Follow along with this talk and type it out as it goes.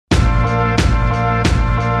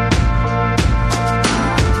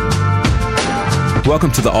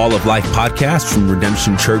Welcome to the All of Life podcast from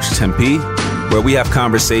Redemption Church Tempe, where we have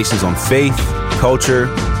conversations on faith, culture,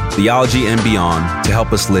 theology, and beyond to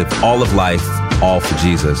help us live all of life, all for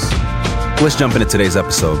Jesus. Let's jump into today's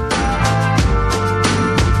episode.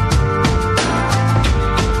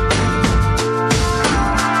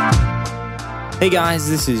 Hey guys,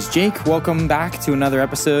 this is Jake. Welcome back to another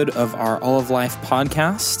episode of our All of Life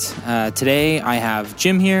podcast. Today I have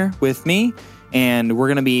Jim here with me, and we're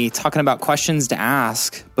going to be talking about questions to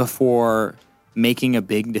ask before making a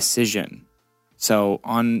big decision. So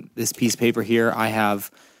on this piece of paper here, I have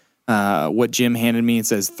what Jim handed me. It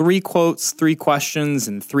says 3 quotes, 3 questions,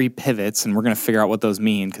 and 3 pivots, and we're going to figure out what those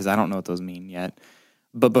mean because I don't know what those mean yet.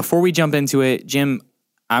 But before we jump into it, Jim,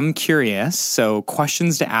 I'm curious. So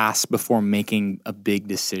questions to ask before making a big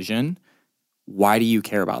decision. Why do you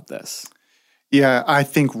care about this? Yeah, I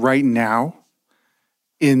think right now,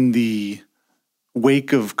 in the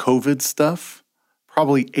wake of COVID stuff,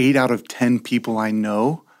 probably 8 out of 10 people I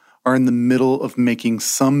know are in the middle of making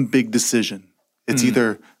some big decision. It's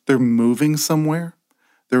either they're moving somewhere,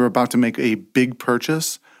 they're about to make a big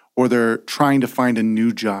purchase, or they're trying to find a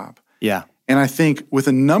new job. Yeah. And I think with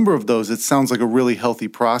a number of those, it sounds like a really healthy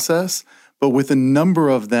process. But with a number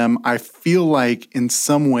of them, I feel like in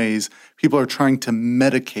some ways, people are trying to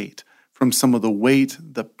medicate from some of the weight,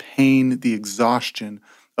 the pain, the exhaustion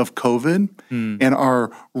of COVID and are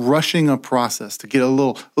rushing a process to get a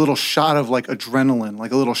little shot of like adrenaline,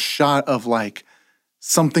 like a little shot of like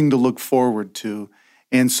something to look forward to.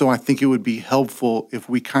 And so I think it would be helpful if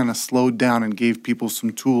we kind of slowed down and gave people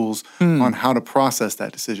some tools on how to process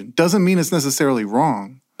that decision. Doesn't mean it's necessarily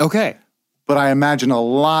wrong. Okay. But I imagine a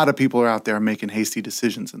lot of people are out there making hasty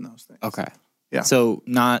decisions in those things. Okay. Yeah. So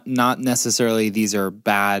not necessarily these are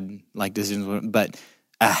bad like decisions, but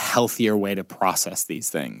a healthier way to process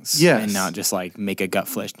these things. Yes. And not just like make a gut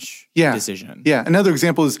flinch Yeah. decision. Yeah. Another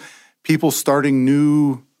example is people starting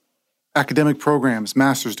new academic programs,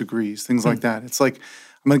 master's degrees, things like that. It's like,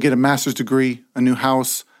 I'm going to get a master's degree, a new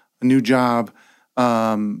house, a new job.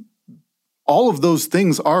 All of those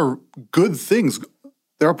things are good things.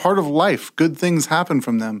 They're a part of life. Good things happen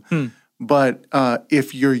from them. But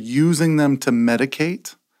if you're using them to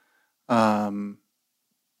medicate,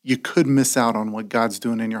 you could miss out on what God's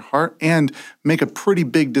doing in your heart and make a pretty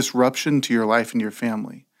big disruption to your life and your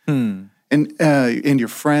family. And your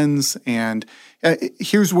friends. And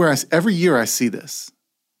here's where every year I see this.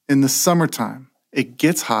 In the summertime, it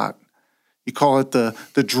gets hot. You call it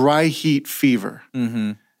the dry heat fever.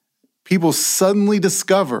 People suddenly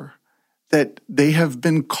discover that they have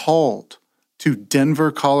been called to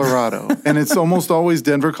Denver, Colorado. And it's almost always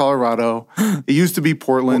Denver, Colorado. It used to be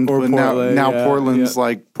Portland, Or but Portland, now yeah, Portland's yeah.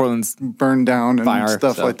 like Portland's burned down and fire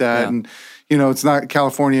stuff like that. yeah. And, it's not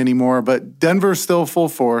California anymore, but Denver's still full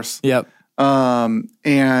force. Yep.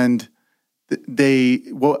 And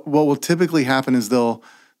what will typically happen is they'll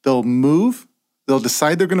move. They'll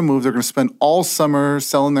decide they're going to move. They're going to spend all summer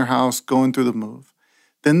selling their house, going through the move.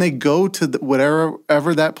 Then they go to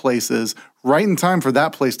whatever that place is, right in time for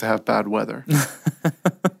that place to have bad weather.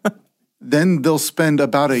 Then they'll spend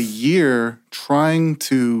about a year trying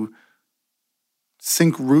to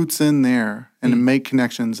sink roots in there and to make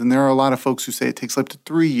connections. And there are a lot of folks who say it takes up to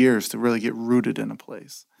 3 years to really get rooted in a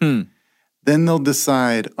place. Then they'll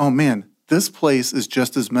decide, oh man, this place is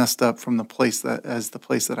just as messed up from as the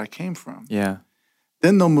place that I came from. Yeah.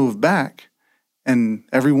 Then they'll move back and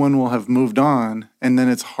everyone will have moved on. And then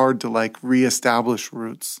it's hard to like reestablish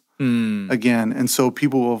roots again. And so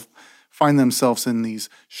people will find themselves in these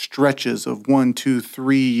stretches of 1, 2,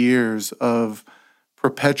 3 years of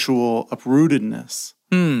perpetual uprootedness.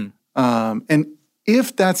 And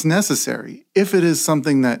if that's necessary, if it is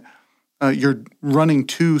something that you're running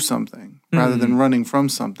to something rather than running from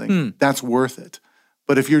something, that's worth it.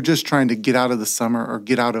 But if you're just trying to get out of the summer or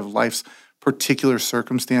get out of life's particular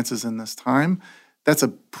circumstances in this time, that's a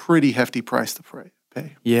pretty hefty price to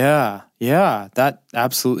pay. Yeah, that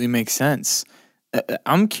absolutely makes sense.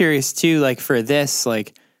 I'm curious too, like for this,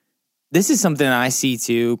 like this is something I see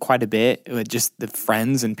too quite a bit with just the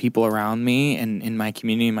friends and people around me and in my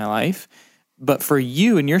community, in my life. But for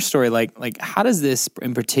you and your story, like how does this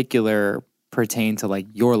in particular pertain to like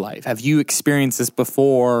your life? Have you experienced this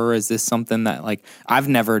before, or is this something that like I've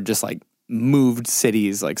never just like moved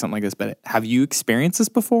cities like something like this, but have you experienced this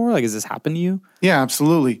before? Like has this happened to you? Yeah,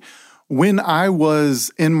 absolutely. When I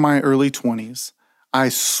was in my early 20s, I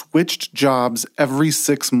switched jobs every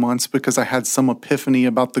 6 months because I had some epiphany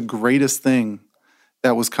about the greatest thing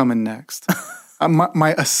that was coming next.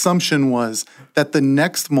 My assumption was that the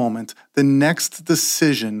next moment, the next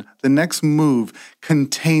decision, the next move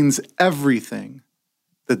contains everything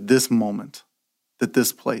that this moment that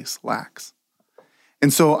this place lacks.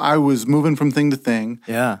 And so I was moving from thing to thing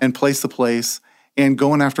and place to place and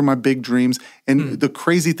going after my big dreams. And the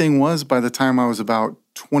crazy thing was, by the time I was about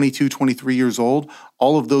 22, 23 years old,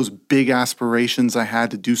 all of those big aspirations I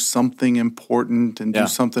had to do something important and do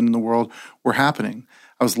something in the world were happening.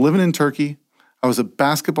 I was living in Turkey. I was a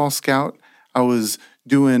basketball scout. I was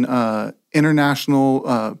doing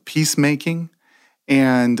international peacemaking.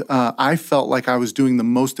 And I felt like I was doing the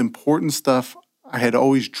most important stuff I had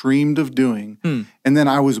always dreamed of doing. And then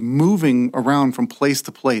I was moving around from place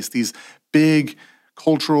to place, these big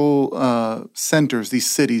cultural centers, these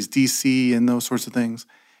cities, DC and those sorts of things.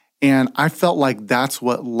 And I felt like that's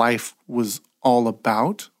what life was all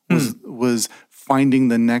about, was finding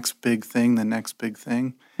the next big thing,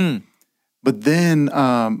 But then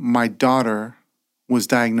my daughter was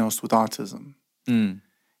diagnosed with autism. And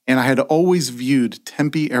I had always viewed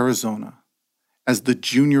Tempe, Arizona as the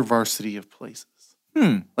junior varsity of places.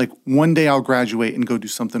 Like one day I'll graduate and go do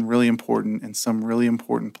something really important in some really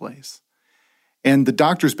important place. And the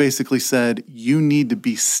doctors basically said, you need to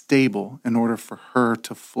be stable in order for her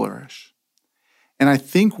to flourish. And I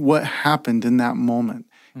think what happened in that moment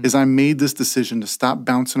is I made this decision to stop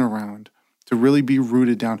bouncing around, to really be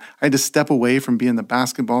rooted down. I had to step away from being the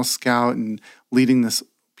basketball scout and leading this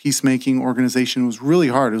peacemaking organization. It was really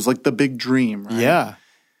hard. It was like the big dream, right? Yeah.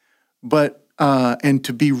 But, and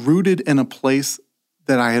to be rooted in a place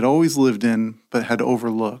that I had always lived in but had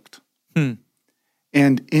overlooked.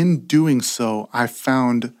 And in doing so, I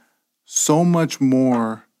found so much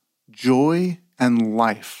more joy and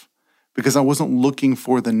life because I wasn't looking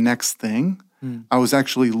for the next thing. I was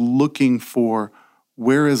actually looking for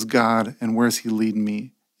where is God and where is he leading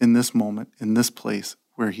me in this moment, in this place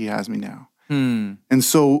where he has me now. And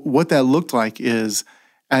so what that looked like is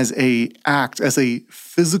as a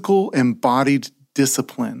physical embodied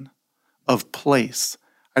discipline of place,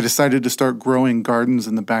 I decided to start growing gardens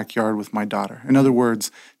in the backyard with my daughter. In other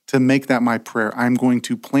words, to make that my prayer, I'm going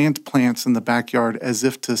to plant plants in the backyard as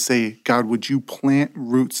if to say, God, would you plant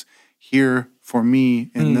roots here for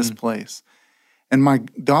me in this place? And my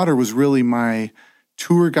daughter was really my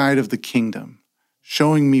tour guide of the kingdom,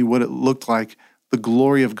 showing me what it looked like, the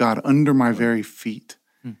glory of God under my very feet.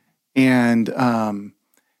 And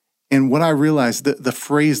what I realized, the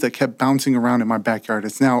phrase that kept bouncing around in my backyard,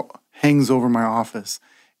 it's now hangs over my office,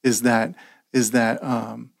 is that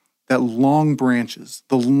long branches,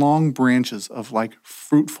 the long branches of like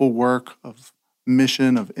fruitful work, of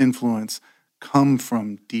mission, of influence, come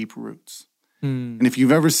from deep roots. And if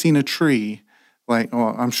you've ever seen a tree,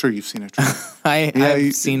 I'm sure you've seen a tree.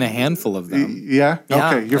 I've seen a handful of them. Yeah?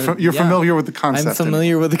 Okay. You're familiar with the concept. I'm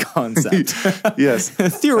familiar with the concept. Yes.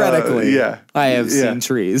 Theoretically, I have seen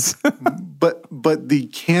trees. But the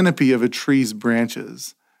canopy of a tree's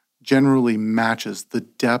branches generally matches the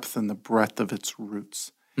depth and the breadth of its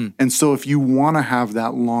roots. And so if you want to have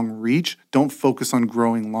that long reach, don't focus on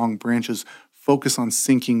growing long branches. Focus on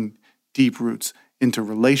sinking deep roots into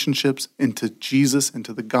relationships, into Jesus,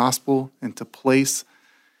 into the gospel, into place.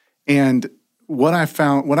 And what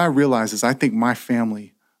I realized is I think my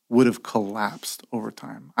family would have collapsed over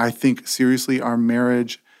time. I think, seriously, our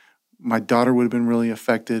marriage, my daughter would have been really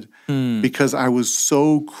affected because I was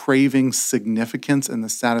so craving significance and the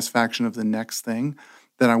satisfaction of the next thing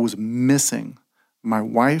that I was missing my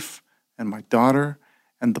wife and my daughter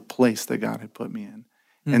and the place that God had put me in.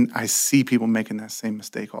 And I see people making that same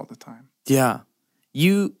mistake all the time. Yeah.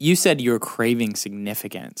 You said you're craving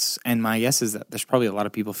significance, and my guess is that there's probably a lot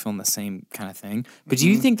of people feeling the same kind of thing. But do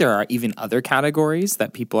you think there are even other categories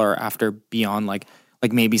that people are after beyond like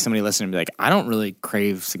maybe somebody listening and be like, I don't really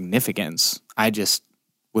crave significance. I just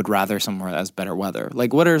would rather somewhere that has better weather.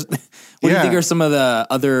 Like what do you think are some of the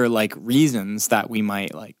other like reasons that we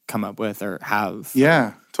might like come up with or have?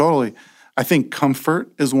 Yeah, totally. I think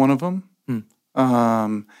comfort is one of them.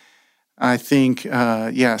 I think,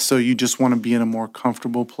 so you just want to be in a more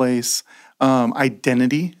comfortable place.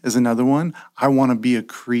 Identity is another one. I want to be a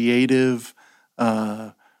creative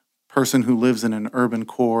person who lives in an urban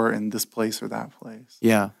core in this place or that place.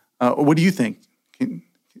 Yeah. What do you think?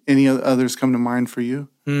 Any others come to mind for you?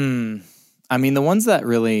 I mean, the ones that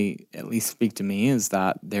really at least speak to me is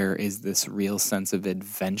that there is this real sense of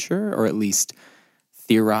adventure, or at least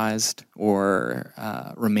theorized or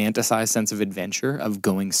romanticized sense of adventure of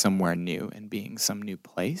going somewhere new and being some new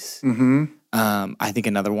place. I think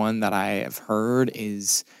another one that I have heard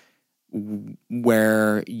is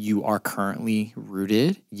where you are currently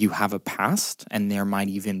rooted, you have a past, and there might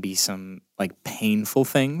even be some like painful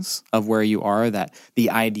things of where you are, that the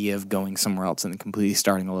idea of going somewhere else and completely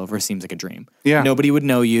starting all over seems like a dream. Yeah. Nobody would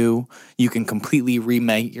know you. You can completely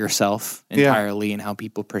remake yourself entirely, and how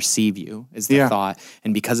people perceive you is the thought.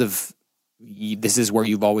 And because of this is where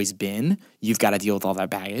you've always been, you've got to deal with all that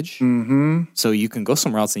baggage. Mm-hmm. So you can go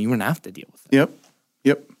somewhere else and you wouldn't have to deal with it.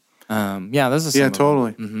 Yep. Those are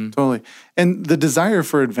Totally. Totally. And the desire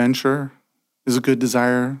for adventure is a good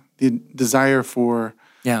desire. The desire for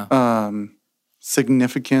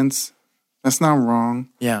significance, that's not wrong.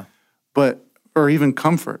 Yeah. Or even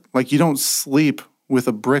comfort. Like, you don't sleep with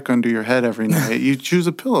a brick under your head every night. You choose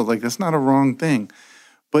a pillow. Like, that's not a wrong thing.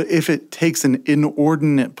 But if it takes an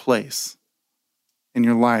inordinate place in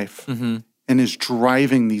your life and is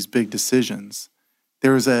driving these big decisions,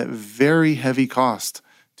 there is a very heavy cost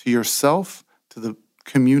to yourself, to the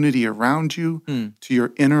community around you, to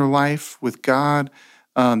your inner life with God,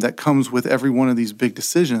 that comes with every one of these big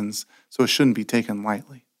decisions. So it shouldn't be taken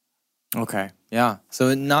lightly. Okay. Yeah.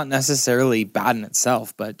 So not necessarily bad in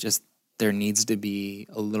itself, but just there needs to be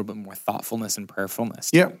a little bit more thoughtfulness and prayerfulness.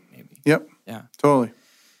 Yep. Maybe. Yep. Yeah. Totally.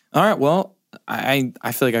 All right. Well, I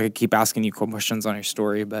feel like I could keep asking you questions on your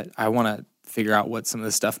story, but I want to figure out what some of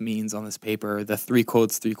this stuff means on this paper. The 3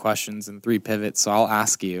 quotes, 3 questions, and 3 pivots. So I'll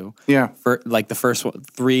ask you. Yeah. For like the first one,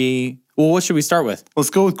 3. Well, what should we start with? Let's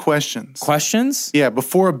go with questions. Questions? Yeah.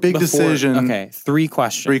 Before a big decision. Okay. 3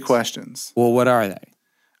 questions. 3 questions. Well, what are they?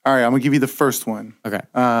 All right. I'm going to give you the first one. Okay.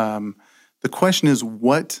 The question is,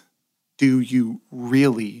 what do you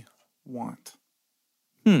really want?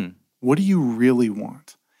 What do you really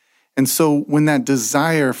want? And so when that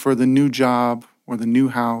desire for the new job or the new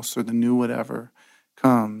house or the new whatever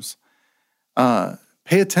comes,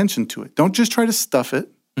 pay attention to it. Don't just try to stuff it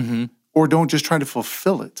or don't just try to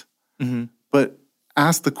fulfill it, but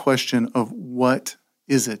ask the question of, what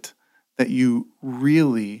is it that you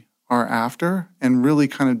really are after, and really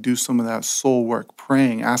kind of do some of that soul work,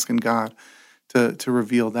 praying, asking God to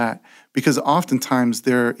reveal that. Because oftentimes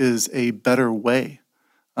there is a better way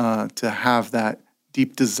to have that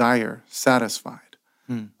deep desire satisfied.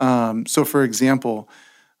 So for example,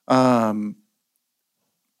 I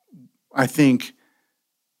think,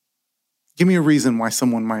 give me a reason why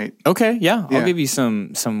someone might. Okay, yeah. I'll give you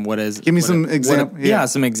some what is. Give me some examples. Yeah,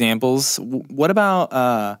 some examples. What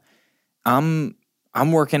about, I'm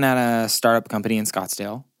working at a startup company in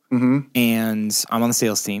Scottsdale, and I'm on the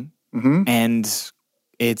sales team, and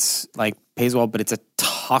it's like pays well, but it's a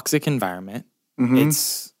toxic environment.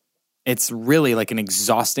 It's really like an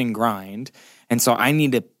exhausting grind. And so I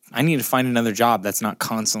need to find another job that's not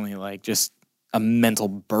constantly like just a mental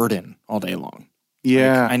burden all day long.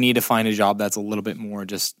 Yeah. Like, I need to find a job that's a little bit more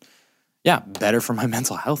just, better for my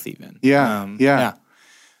mental health even. Yeah.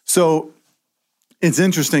 So it's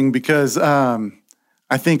interesting because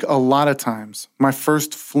I think a lot of times my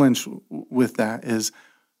first flinch with that is,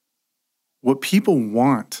 what people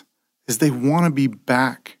want is they want to be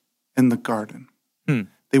back in the garden.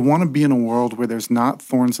 They want to be in a world where there's not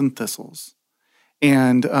thorns and thistles,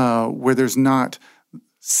 and where there's not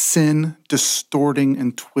sin distorting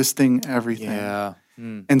and twisting everything. Yeah.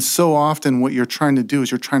 And so often what you're trying to do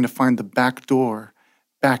is you're trying to find the back door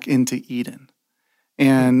back into Eden.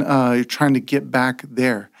 And you're trying to get back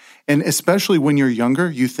there. And especially when you're younger,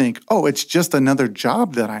 you think, oh, it's just another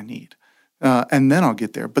job that I need. And then I'll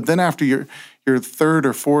get there. But then after your 3rd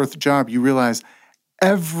or 4th job, you realize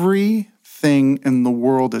everything in the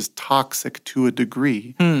world is toxic to a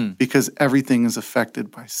degree because everything is affected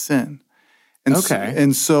by sin.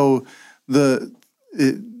 And so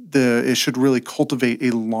it should really cultivate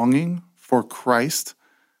a longing for Christ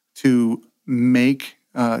to make,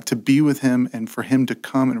 to be with him, and for him to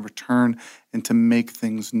come and return and to make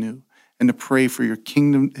things new, and to pray for his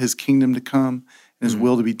kingdom to come and his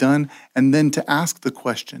will to be done. And then to ask the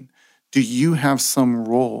question, do you have some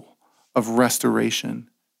role of restoration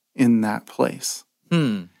in that place?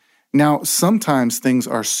 Now, sometimes things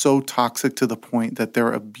are so toxic to the point that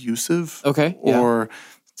they're abusive, or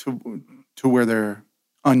to where they're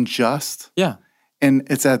unjust. Yeah. And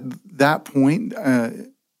it's at that point,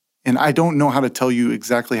 and I don't know how to tell you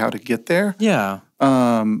exactly how to get there. Yeah.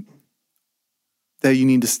 That you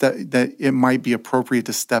need to that it might be appropriate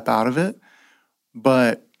to step out of it,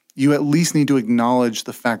 but you at least need to acknowledge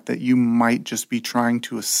the fact that you might just be trying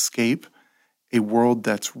to escape a world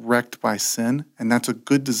that's wrecked by sin, and that's a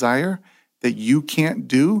good desire that you can't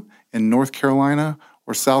do in North Carolina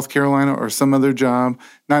or South Carolina or some other job.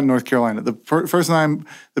 Not North Carolina. The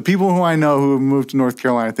people who I know who have moved to North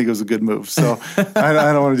Carolina think it was a good move, so I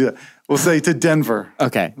don't want to do that. We'll say to Denver.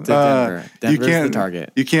 Okay, to Denver. Denver's the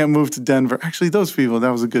target. You can't move to Denver. Actually, those people, that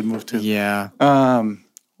was a good move too. Yeah.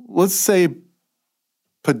 Let's say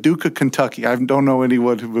Paducah, Kentucky. I don't know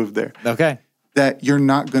anyone who moved there. Okay. That you're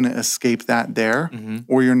not going to escape that there,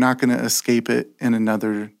 or you're not going to escape it in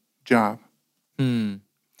another job. Well,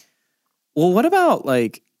 what about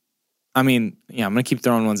I'm going to keep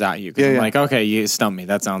throwing ones at you because I'm like, okay, you stumped me.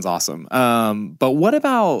 That sounds awesome. But what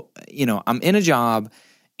about, I'm in a job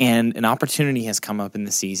and an opportunity has come up in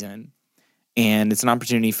the season, and it's an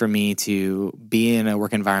opportunity for me to be in a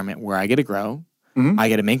work environment where I get to grow. I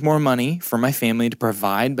get to make more money for my family to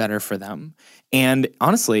provide better for them. And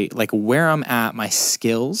honestly, where I'm at, my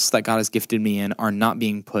skills that God has gifted me in are not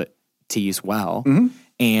being put to use well.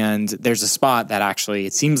 And there's a spot that actually,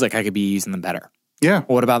 it seems like I could be using them better. Yeah.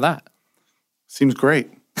 Well, what about that? Seems great.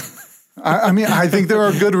 I think there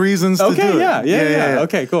are good reasons to do it. Yeah.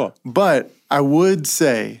 Okay, cool. But I would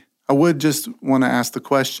just want to ask the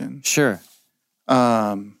question. Sure.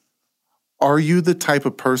 Are you the type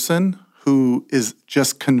of person who is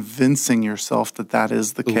just convincing yourself that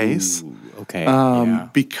is the case? Okay.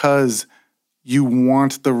 Because you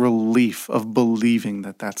want the relief of believing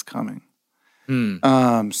that that's coming.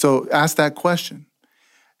 So ask that question.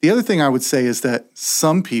 The other thing I would say is that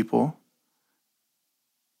some people,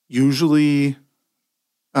 usually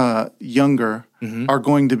younger, are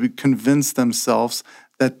going to convince themselves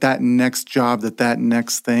that next job, that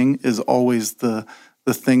next thing is always the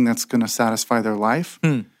thing that's going to satisfy their life.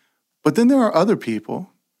 But then there are other people,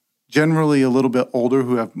 generally a little bit older,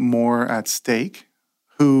 who have more at stake,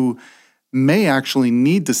 who may actually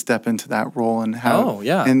need to step into that role and have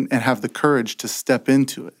and have the courage to step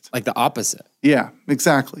into it. Like the opposite. Yeah,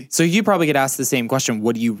 exactly. So you probably get asked the same question,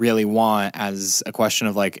 what do you really want, as a question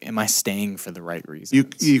of am I staying for the right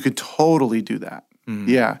reasons? You could totally do that.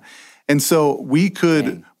 Yeah. And so we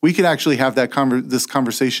could actually have this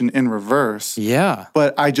conversation in reverse. Yeah.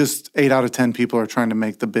 But 8 out of 10 people are trying to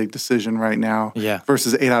make the big decision right now. Yeah.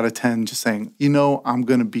 Versus 8 out of 10 just saying, I'm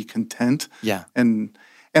going to be content. Yeah.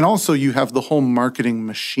 And also you have the whole marketing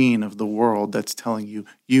machine of the world that's telling you,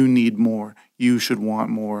 you need more. You should want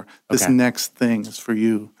more. This next thing is for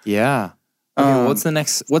you. Yeah. Okay, well, what's the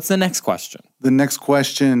next question? The next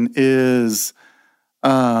question is,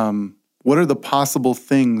 what are the possible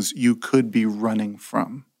things you could be running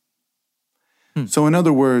from? So in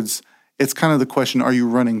other words, it's kind of the question, are you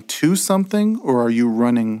running to something or are you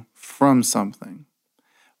running from something?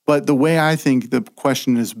 But the way I think the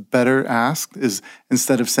question is better asked is,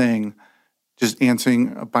 instead of saying, just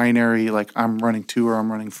answering a binary I'm running to or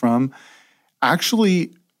I'm running from,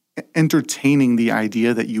 actually entertaining the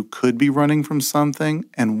idea that you could be running from something,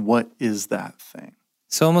 and what is that thing?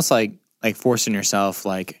 So almost like forcing yourself,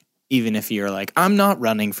 even if you're I'm not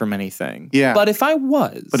running from anything. Yeah. But if I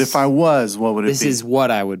was, what would it be? This is what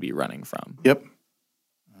I would be running from. Yep.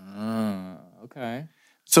 Okay.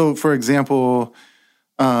 So, for example,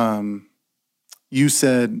 you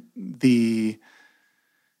said you've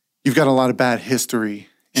got a lot of bad history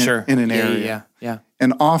in an area. Yeah.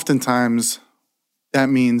 And oftentimes that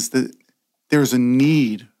means that there's a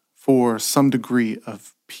need for some degree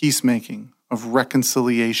of peacemaking, of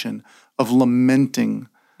reconciliation, of lamenting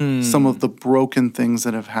some of the broken things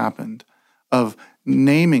that have happened, of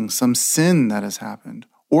naming some sin that has happened,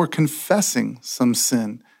 or confessing some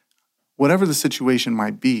sin, whatever the situation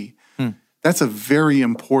might be. That's a very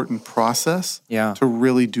important process to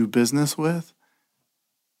really do business with.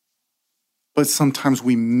 But sometimes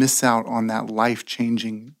we miss out on that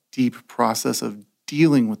life-changing, deep process of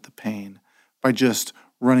dealing with the pain by just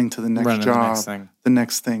running to the next job, the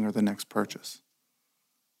next thing, or the next purchase.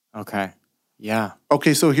 Okay. Yeah.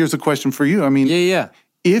 Okay, so here's a question for you.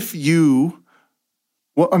 If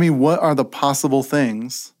what are the possible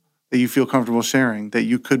things that you feel comfortable sharing that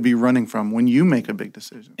you could be running from when you make a big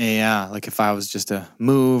decision? Yeah, if I was just to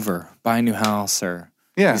move or buy a new house or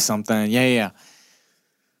do something. Yeah.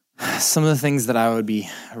 Some of the things that I would be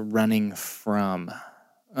running from.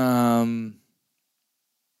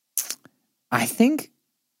 I think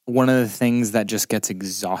one of the things that just gets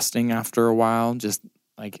exhausting after a while, just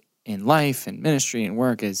in life and ministry and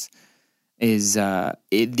work, is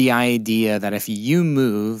the idea that if you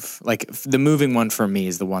move, the moving one for me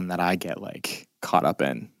is the one that I get caught up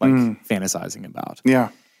in, fantasizing about. Yeah.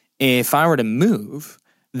 If I were to move,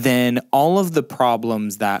 then all of the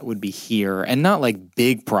problems that would be here, and not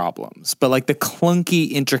big problems, but the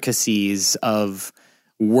clunky intricacies of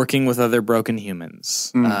working with other broken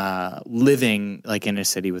humans, living in a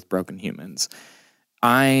city with broken humans,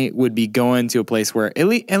 I would be going to a place where, at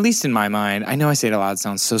least in my mind, I know I say it aloud, it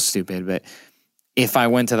sounds so stupid, but if I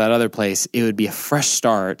went to that other place, it would be a fresh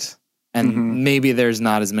start And maybe there's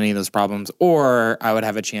not as many of those problems, or I would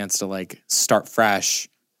have a chance to like start fresh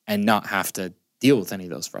and not have to deal with any of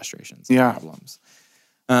those frustrations and problems.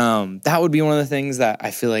 That would be one of the things that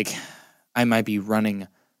I feel like I might be running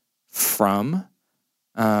from.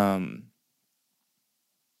 I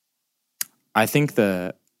think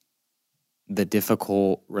the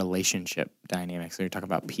difficult relationship dynamics. So you're talking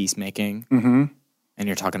about peacemaking, and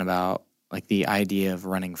you're talking about like the idea of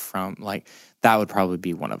running from, like, that would probably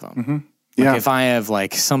be one of them. Yeah. Like if I have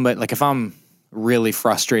like somebody, like if I'm really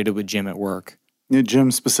frustrated with Jim at work. Yeah,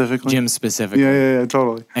 Jim specifically. Yeah,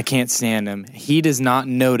 totally. I can't stand him. He does not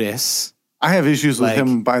notice. I have issues with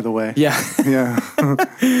him, by the way. Yeah. Yeah.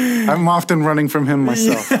 I'm often running from him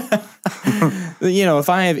myself. You know, if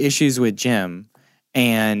I have issues with Jim,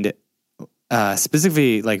 and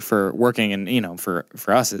specifically like for working and, you know, for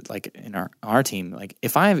us, like in our team, like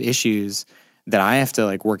if I have issues that I have to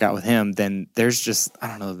like work out with him, then there's just, I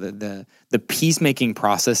don't know, the peacemaking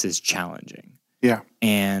process is challenging. Yeah.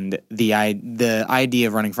 And the idea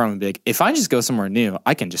of running from him would be like, if I just go somewhere new,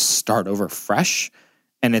 I can just start over fresh.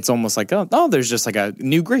 And it's almost like, oh, there's just like a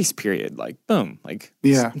new grace period. Like, boom. Like,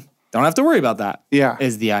 don't have to worry about that. Yeah.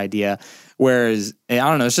 Is the idea. Whereas, I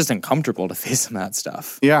don't know, it's just uncomfortable to face some of that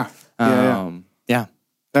stuff. Yeah. Yeah.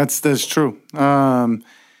 That's true. Yeah,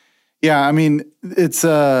 I mean, it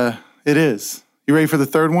is. You ready for the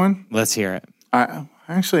third one? Let's hear it. I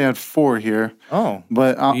actually had 4 here. Oh.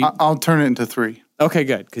 But I'll turn it into 3. Okay,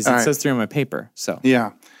 good. Because it says 3 on my paper. So.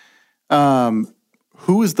 Yeah.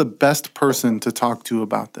 Who is the best person to talk to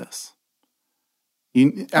about this?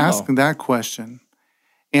 You ask that question.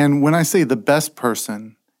 And when I say the best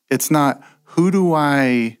person, it's not who do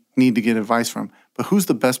I need to get advice from, but who's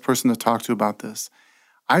the best person to talk to about this?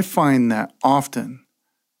 I find that often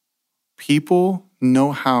people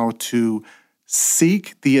know how to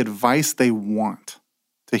seek the advice they want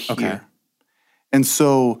to hear. Okay. And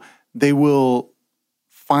so they will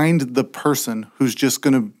find the person who's just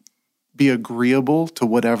going to be agreeable to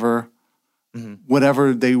whatever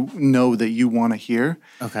they know that you want to hear.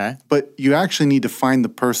 Okay. But you actually need to find the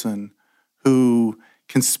person who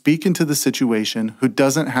can speak into the situation, who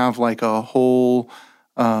doesn't have like a whole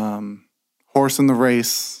horse in the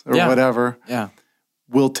race or whatever. Yeah.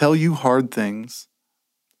 Will tell you hard things,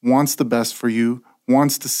 wants the best for you,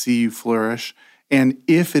 wants to see you flourish. And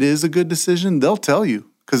if it is a good decision, they'll tell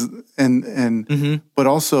you. But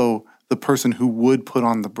also the person who would put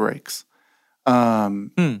on the brakes.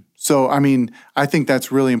 So, I mean, I think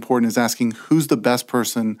that's really important, is asking who's the best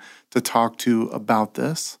person to talk to about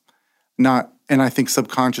this. And I think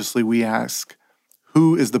subconsciously we ask,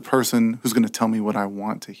 who is the person who's going to tell me what I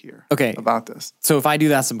want to hear about this? So if I do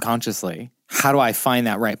that subconsciously, how do I find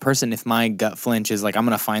that right person? If my gut flinch is like, I'm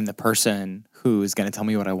going to find the person who is going to tell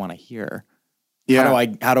me what I want to hear. Yeah.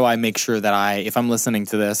 How do I make sure that if I'm listening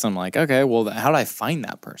to this, I'm like, okay, well, how do I find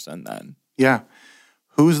that person then? Yeah.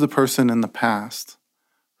 Who's the person in the past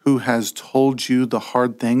who has told you the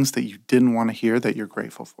hard things that you didn't want to hear that you're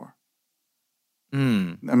grateful for? I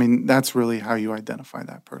mean, that's really how you identify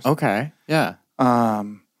that person. Okay. Yeah.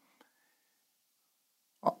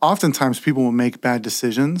 Oftentimes people will make bad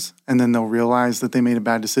decisions and then they'll realize that they made a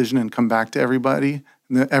bad decision and come back to everybody.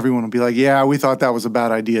 And everyone will be like, yeah, we thought that was a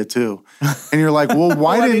bad idea too. And you're like, well,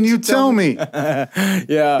 why didn't you tell me?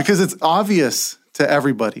 Yeah. Because it's obvious to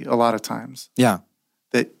everybody a lot of times. Yeah.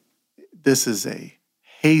 That this is a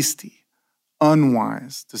hasty,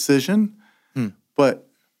 unwise decision. But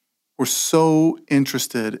we're so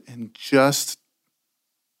interested in just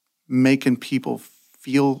making people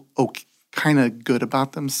feel kind of good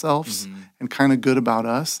about themselves and kind of good about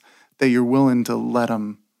us that you're willing to let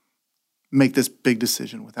them make this big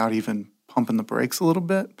decision without even pumping the brakes a little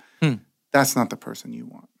bit. That's not the person you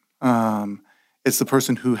want. It's the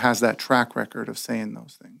person who has that track record of saying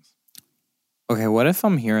those things. Okay, what if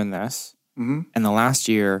I'm hearing this and the last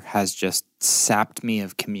year has just sapped me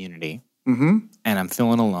of community and I'm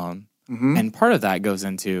feeling alone? And part of that goes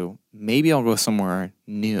into maybe I'll go somewhere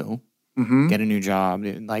new, get a new job,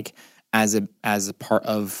 like as a part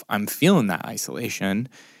of I'm feeling that isolation,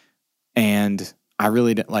 and I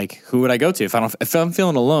really like, who would I go to if I'm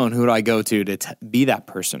feeling alone? Who would I go to be that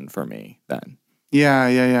person for me then?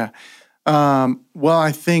 Yeah. Well,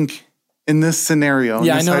 I think in this scenario, in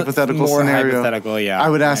this hypothetical scenario, I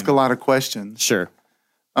would ask a lot of questions. Sure.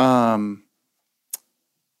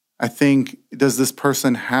 I think, does this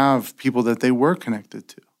person have people that they were connected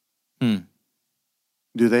to?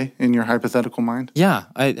 Do they, in your hypothetical mind? Yeah,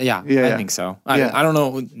 I think so. I don't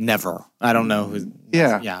know, never. I don't know who.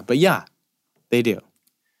 Yeah. But yeah, they do.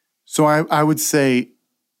 So I would say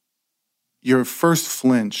your first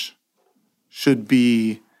flinch should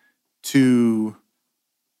be to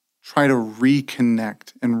try to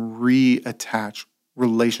reconnect and reattach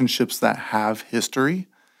relationships that have history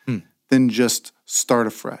than just start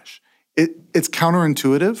afresh. It's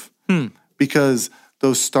counterintuitive because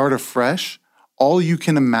those start afresh, all you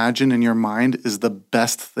can imagine in your mind is the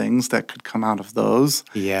best things that could come out of those.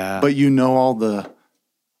 Yeah. But you know all the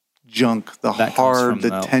junk, the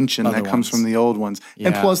tension that comes from the old ones. Yeah.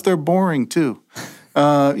 And plus they're boring too.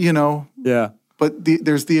 Yeah. But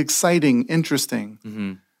there's the exciting,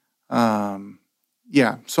 interesting.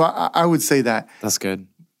 So I would say that. That's good.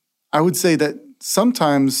 I would say that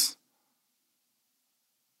sometimes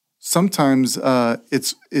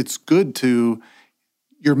it's good to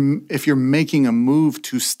if you're making a move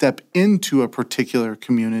to step into a particular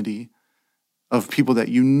community of people that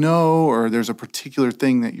you know, or there's a particular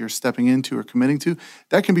thing that you're stepping into or committing to,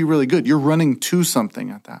 that can be really good. You're running to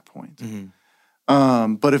something at that point.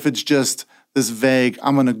 But if it's just this vague,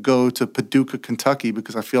 I'm going to go to Paducah, Kentucky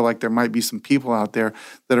because I feel like there might be some people out there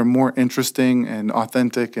that are more interesting and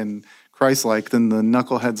authentic and Christ-like than the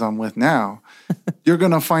knuckleheads I'm with now, you're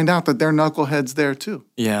going to find out that they're knuckleheads there too.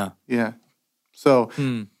 Yeah. Yeah. So,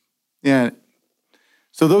 yeah.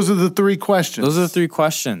 So those are the three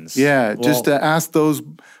questions. Yeah. Well, just to ask those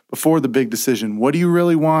before the big decision. What do you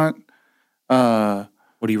really want? What are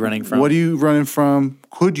you running from? What are you running from?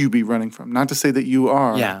 Could you be running from? Not to say that you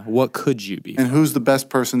are. Yeah. What could you be And from? Who's the best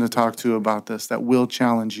person to talk to about this that will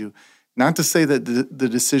challenge you? Not to say that the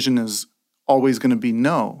decision is always going to be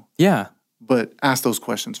no. Yeah. But ask those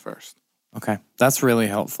questions first. Okay. That's really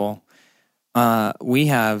helpful. We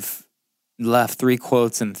have left 3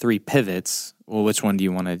 quotes and 3 pivots. Well, which one do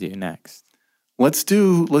you want to do next? Let's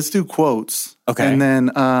do quotes. Okay. And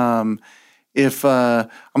then if I'm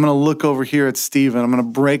going to look over here at Steven, I'm going to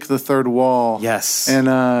break the third wall. Yes. And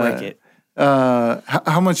break it.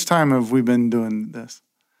 How much time have we been doing this?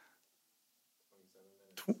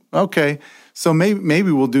 Okay. So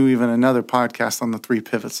maybe we'll do even another podcast on the 3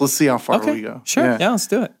 pivots. Let's see how far we go. Sure. Yeah, let's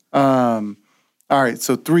do it. All right.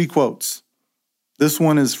 So 3 quotes. This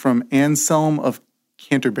one is from Anselm of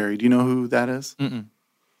Canterbury. Do you know who that is? Mm-mm.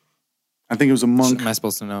 I think it was a monk. Am I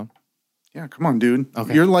supposed to know? Yeah, come on, dude.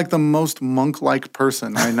 Okay. You're like the most monk-like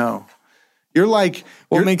person I know. You're like...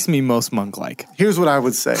 What makes me most monk-like? Here's what I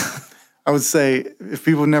would say. I would say, if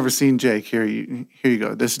people have never seen Jake, here you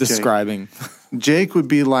go. This is describing. Jake would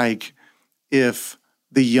be like if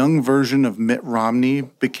the young version of Mitt Romney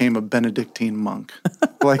became a Benedictine monk.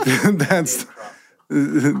 Like that's...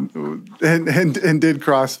 and did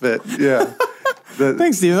CrossFit. Yeah.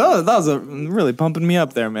 Thanks, Steve. That was really pumping me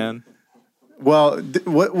up there, man. Well,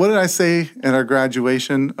 what did I say at our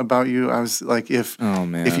graduation about you? I was like, if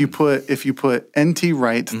you put N.T.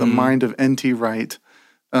 Wright, the mind of N.T. Wright,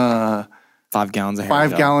 5 gallons of hair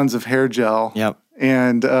gel. Gallons of hair gel. Yep.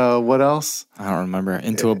 And what else? I don't remember.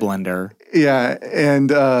 Into a blender. Yeah, and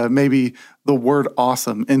maybe the word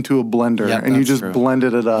awesome into a blender, and you just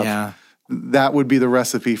blended it up. Yeah. That would be the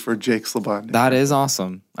recipe for Jake Slobodnik. That is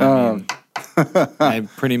awesome. I mean, I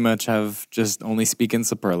pretty much have just only speaking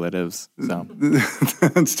superlatives. So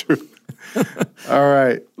that's true. All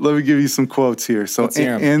right, let me give you some quotes here. So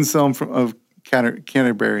Anselm of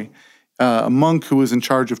Canterbury, a monk who was in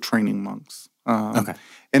charge of training monks. Okay,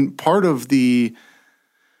 and part of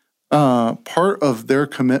their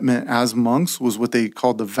commitment as monks was what they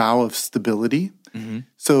called the vow of stability. Mm-hmm.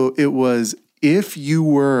 So it was, if you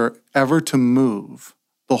were ever to move,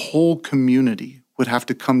 the whole community would have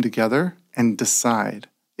to come together and decide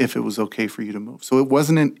if it was okay for you to move. So it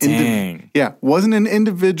wasn't an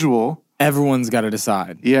individual. Everyone's got to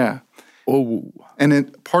decide. Yeah. Oh.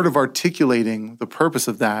 And part of articulating the purpose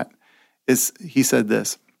of that is, he said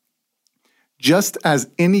this: just as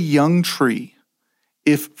any young tree,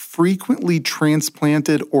 if frequently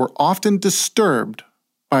transplanted or often disturbed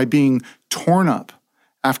by being torn up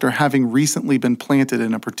after having recently been planted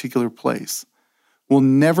in a particular place, will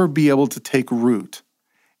never be able to take root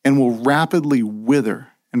and will rapidly wither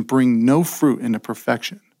and bring no fruit into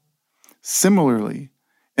perfection. Similarly,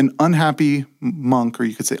 an unhappy monk, or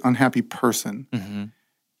you could say unhappy person,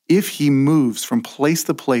 if he moves from place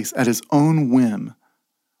to place at his own whim,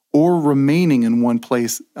 or remaining in one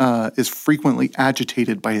place is frequently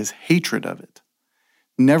agitated by his hatred of it,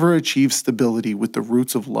 never achieves stability with the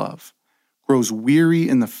roots of love, grows weary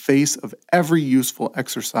in the face of every useful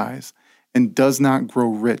exercise, and does not grow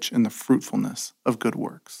rich in the fruitfulness of good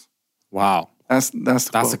works. Wow. That's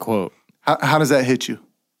a quote. How does that hit you?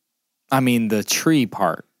 I mean, the tree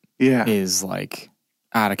part is like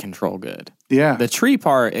out of control good. Yeah. The tree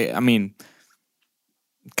part, I mean,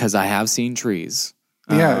 because I have seen trees.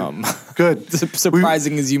 Yeah, good.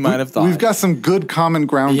 Surprising as you might have thought. We've got some good common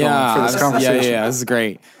ground going for this conversation. Yeah, this is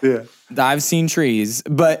great. Yeah. I've seen trees,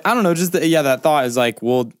 but I don't know, just that thought is like,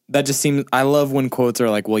 well, that just seems, I love when quotes are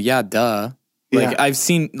like, well, yeah, duh. Like I've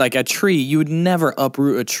seen like a tree, you would never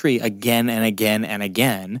uproot a tree again and again and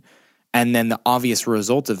again. And then the obvious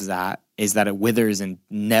result of that is that it withers and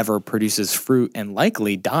never produces fruit and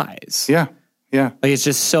likely dies. Yeah. Yeah. Like it's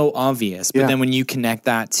just so obvious. But then when you connect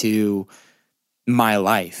that to my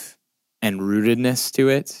life and rootedness to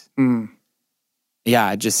it,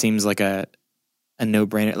 it just seems like a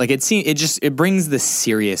no-brainer. Like it brings the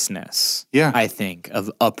seriousness, I think, of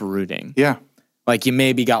uprooting. Yeah. Like you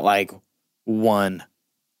maybe got like 1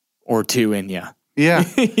 or 2 in you. Yeah.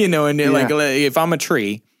 And like if I'm a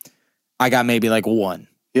tree, I got maybe like 1.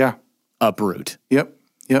 Yeah. Uproot. Yep.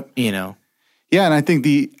 Yeah, and I think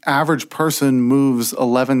the average person moves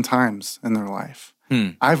 11 times in their life.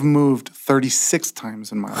 I've moved 36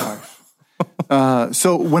 times in my life.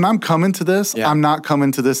 So when I'm coming to this, I'm not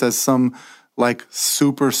coming to this as some like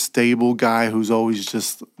super stable guy who's always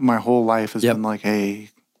just, my whole life has been like, hey,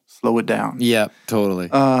 slow it down. Yeah, totally.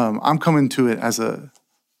 I'm coming to it as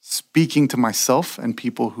speaking to myself and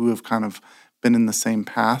people who have kind of been in the same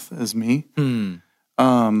path as me.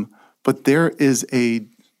 But there is a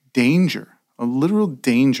danger, a literal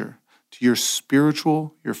danger to your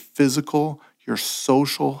spiritual, your physical, your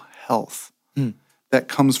social health that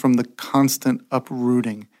comes from the constant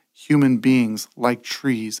uprooting. Human beings, like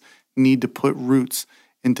trees, need to put roots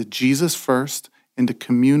into Jesus first, into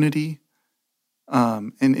community,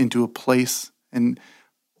 and into a place, and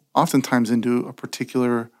oftentimes into a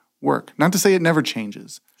particular work. Not to say it never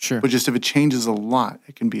changes, but just if it changes a lot,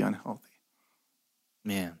 it can be unhealthy.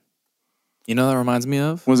 Man. You know what that reminds me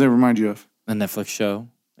of? What does that remind you of? A Netflix show.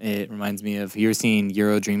 It reminds me of, you're seeing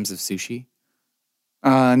Euro Dreams of Sushi?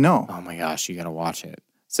 No. Oh my gosh, you got to watch it.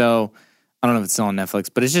 So, I don't know if it's still on Netflix,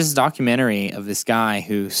 but it's just a documentary of this guy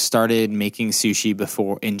who started making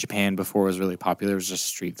sushi in Japan before it was really popular. It was just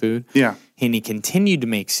street food. Yeah. And he continued to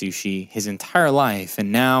make sushi his entire life.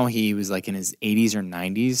 And now he was like in his 80s or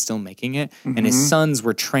 90s still making it. And his sons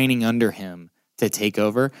were training under him to take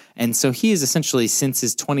over. And so he has essentially, since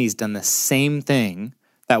his 20s, done the same thing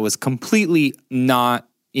that was completely not,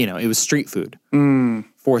 it was street food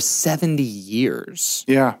for 70 years.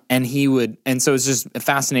 Yeah. And so it's just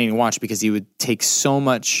fascinating to watch because he would take so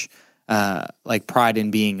much pride in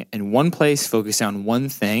being in one place, focus on one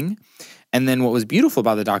thing. And then what was beautiful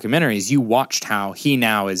about the documentary is you watched how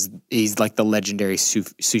he's like the legendary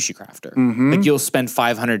sushi crafter. Like you'll spend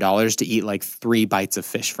 $500 to eat like 3 bites of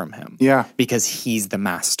fish from him. Yeah. Because he's the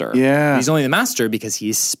master. Yeah. He's only the master because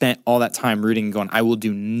he's spent all that time rooting and going, I will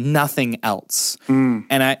do nothing else.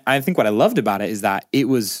 And I think what I loved about it is that it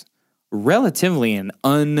was relatively an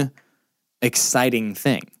unexciting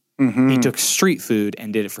thing. He took street food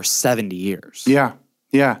and did it for 70 years. Yeah.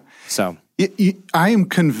 Yeah. So I am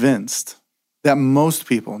convinced that most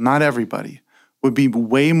people, not everybody, would be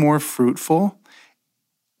way more fruitful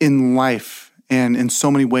in life and in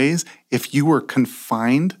so many ways if you were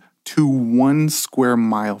confined to 1 square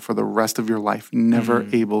mile for the rest of your life, never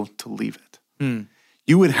able to leave it.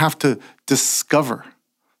 You would have to discover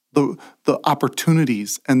the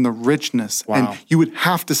opportunities and the richness, and you would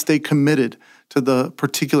have to stay committed to the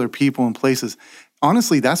particular people and places.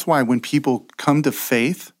 Honestly, that's why when people come to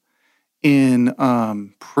faith in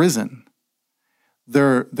prison,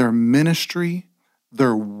 their ministry,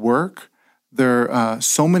 their work, their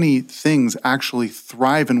so many things actually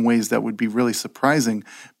thrive in ways that would be really surprising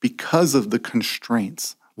because of the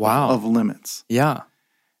constraints of limits. Yeah.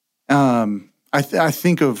 I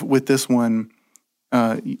think of with this one,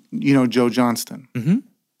 Joe Johnston.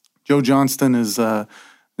 Joe Johnston is a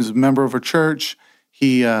member of a church.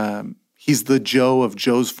 He's the Joe of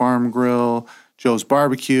Joe's Farm Grill, Joe's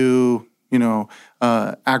Barbecue,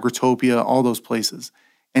 Agritopia, all those places.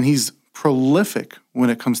 And he's prolific when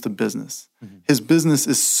it comes to business. His business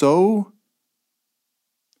is so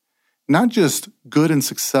not just good and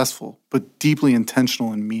successful, but deeply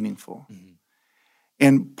intentional and meaningful.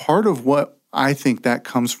 And part of what I think that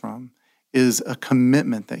comes from is a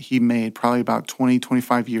commitment that he made probably about 20,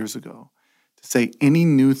 25 years ago to say, any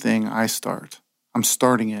new thing I start, I'm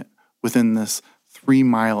starting it within this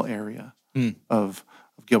 3-mile area of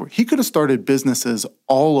Gilbert. He could have started businesses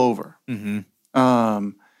all over.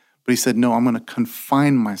 But he said, no, I'm going to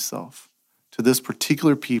confine myself to this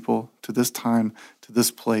particular people, to this time, to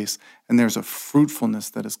this place. And there's a fruitfulness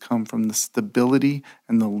that has come from the stability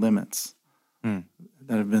and the limits that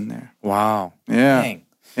have been there. Wow. Yeah. Dang.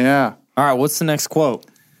 Yeah. All right, what's the next quote?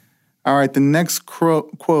 All right, the next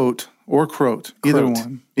quote, or croat, either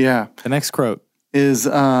one. Yeah. The next quote. is,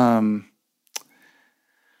 there's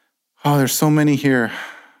so many here.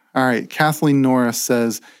 All right. Kathleen Norris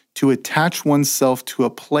says, to attach oneself to a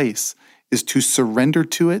place is to surrender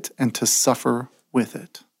to it and to suffer with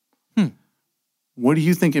it. What do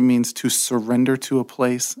you think it means to surrender to a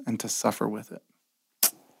place and to suffer with it?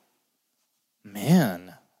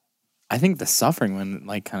 Man, I think the suffering one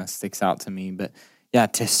like kind of sticks out to me, but yeah,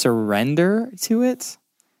 to surrender to it.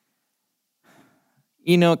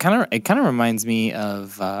 You know, it kind of reminds me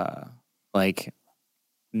of like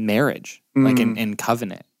marriage, like in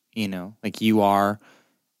covenant. You know, like you are,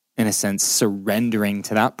 in a sense, surrendering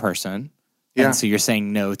to that person, and so you're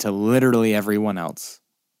saying no to literally everyone else.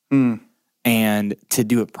 And to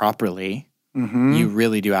do it properly, you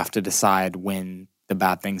really do have to decide when the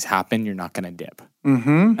bad things happen, you're not going to dip.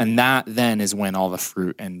 And that then is when all the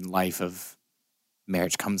fruit and life of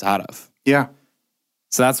marriage comes out of. Yeah.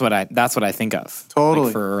 So that's what I think of. Totally.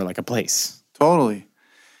 Like for like a place. Totally.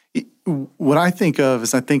 What I think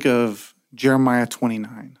of Jeremiah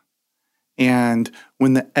 29. And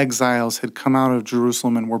when the exiles had come out of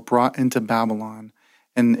Jerusalem and were brought into Babylon,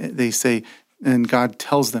 and they say, and God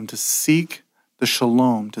tells them to seek the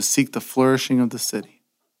shalom, to seek the flourishing of the city.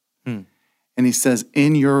 And he says,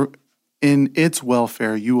 in its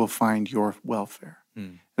welfare, you will find your welfare.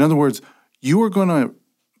 In other words, you are going to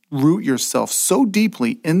root yourself so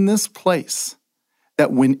deeply in this place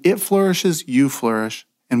that when it flourishes, you flourish,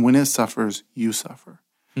 and when it suffers, you suffer.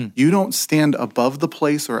 You don't stand above the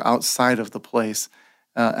place or outside of the place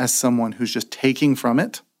as someone who's just taking from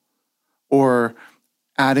it or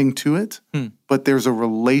adding to it, but there's a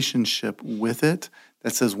relationship with it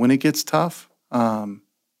that says when it gets tough,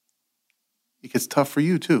 it gets tough for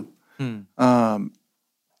you too. The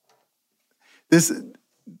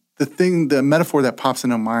metaphor that pops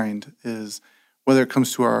into mind is whether it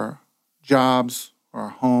comes to our jobs or our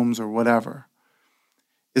homes or whatever,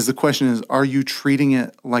 is the question is, are you treating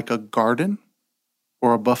it like a garden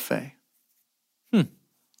or a buffet?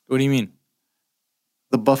 What do you mean?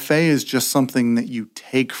 The buffet is just something that you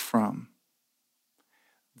take from.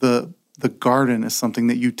 The garden is something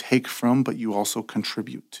that you take from, but you also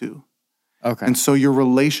contribute to. Okay. And so your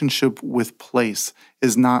relationship with place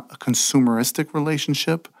is not a consumeristic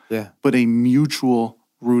relationship, but a mutual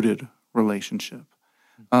rooted relationship.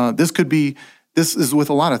 This is with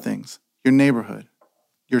a lot of things. Your neighborhood,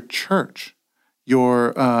 your church,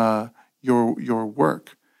 your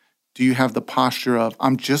work. Do you have the posture of,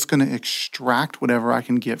 I'm just going to extract whatever I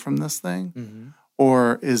can get from this thing?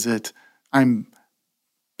 Or is it, I'm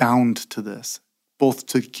bound to this, both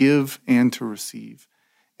to give and to receive?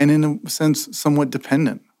 And in a sense, somewhat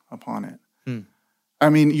dependent upon it. I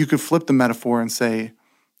mean, you could flip the metaphor and say,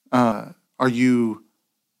 are you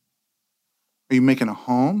making a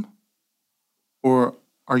home? Or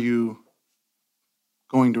are you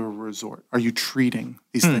going to a resort? Are you treating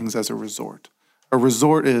these things as a resort? A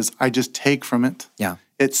resort is, I just take from it. Yeah.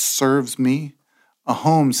 It serves me. A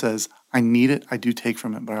home says, I need it. I do take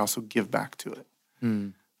from it, but I also give back to it.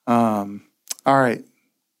 All right.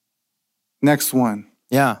 Next one.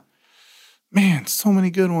 Yeah. Man, so many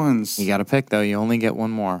good ones. You got to pick, though. You only get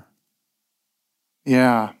one more.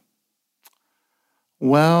 Yeah.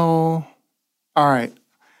 Well, all right.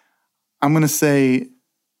 I'm going to say,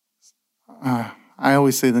 I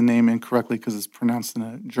always say the name incorrectly because it's pronounced in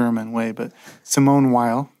a German way, but Simone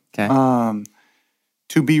Weil. Okay.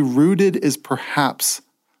 To be rooted is perhaps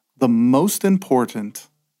the most important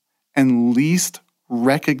and least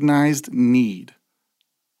recognized need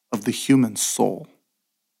of the human soul.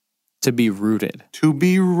 To be rooted. To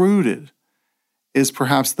be rooted is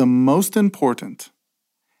perhaps the most important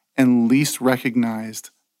and least recognized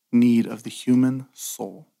need of the human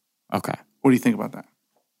soul. Okay. What do you think about that?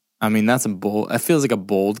 I mean, that's it feels like a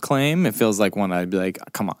bold claim. It feels like one I'd be like,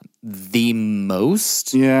 come on, the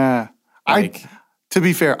most? Yeah. Like, to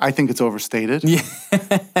be fair, I think it's overstated. Yeah.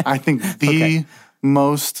 I think the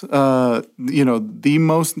most, the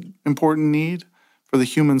most important need for the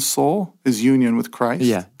human soul is union with Christ.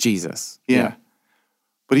 Yeah, Jesus. Yeah.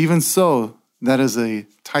 But even so, that is a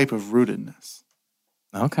type of rootedness.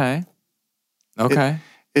 Okay.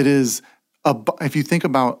 It is, if you think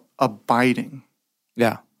about abiding.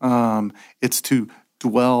 Yeah. It's to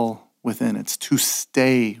dwell within. It's to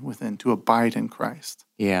stay within, to abide in Christ.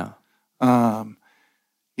 Yeah.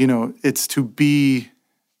 It's to be,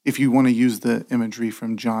 if you want to use the imagery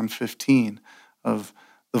from John 15 of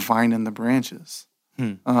the vine and the branches,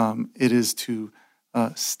 it is to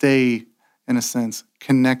stay, in a sense,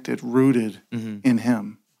 connected, rooted in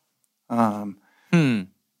Him. But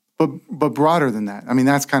broader than that. I mean,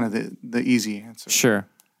 that's kind of the easy answer. Sure.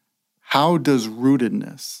 How does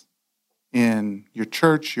rootedness in your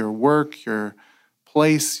church, your work, your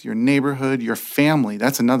place, your neighborhood, your family.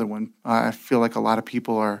 That's another one. I feel like a lot of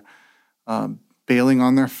people are bailing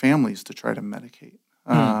on their families to try to medicate.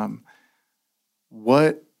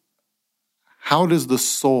 How does the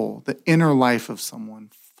soul, the inner life of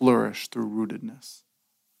someone flourish through rootedness?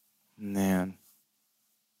 Man.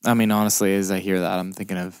 I mean, honestly, as I hear that, I'm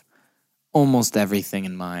thinking of almost everything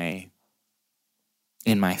in my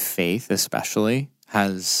faith, especially,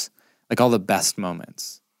 has, like, all the best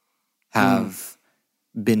moments have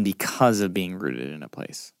been because of being rooted in a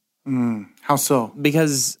place. How so?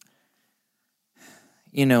 Because,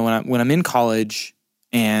 when I'm in college,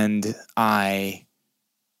 and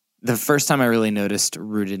the first time I really noticed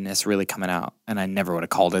rootedness really coming out, and I never would have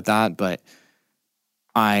called it that, but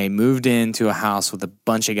I moved into a house with a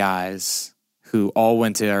bunch of guys who all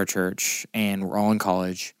went to our church and were all in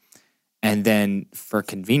college. And then for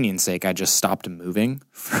convenience sake, I just stopped moving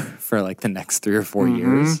for like the next 3 or 4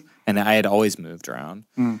 years. And I had always moved around.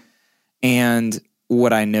 And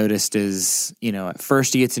what I noticed is, at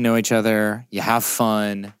first you get to know each other, you have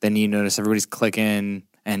fun, then you notice everybody's clicking,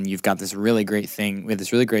 and you've got this really great thing. We had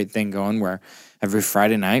this really great thing going where every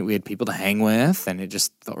Friday night we had people to hang with, and it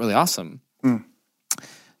just felt really awesome.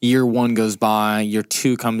 Year 1 goes by, year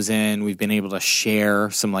 2 comes in, we've been able to share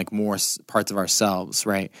some like more parts of ourselves,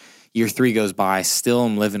 right? Year 3 goes by, still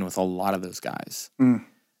I'm living with a lot of those guys.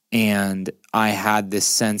 And I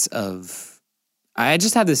just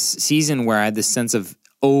had this season where I had this sense of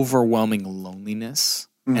overwhelming loneliness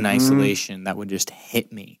and isolation that would just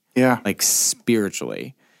hit me, like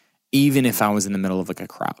spiritually, even if I was in the middle of like a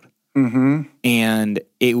crowd. And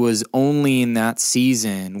it was only in that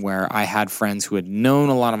season where I had friends who had known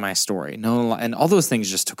a lot of my story, and all those things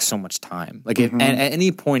just took so much time. Like at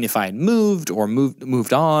any point, if I had moved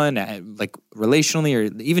on, like relationally, or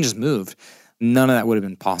even just moved, none of that would have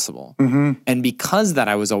been possible. And because that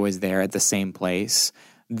I was always there at the same place,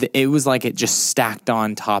 it was like it just stacked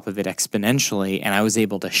on top of it exponentially, and I was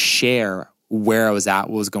able to share where I was at,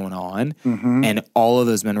 what was going on, and all of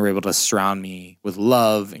those men were able to surround me with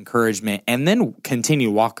love, encouragement, and then continue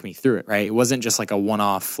to walk me through it, right? It wasn't just like a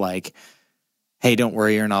one-off, like, hey, don't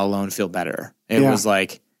worry, you're not alone, feel better. It was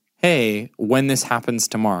like, hey, when this happens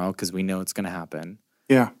tomorrow, because we know it's going to happen,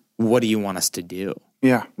 what do you want us to do?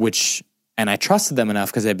 And I trusted them enough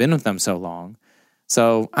because I'd been with them so long.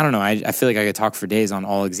 So, I don't know, I feel like I could talk for days on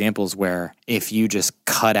all examples where if you just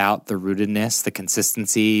cut out the rootedness, the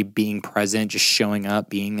consistency, being present, just showing up,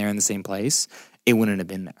 being there in the same place, it wouldn't have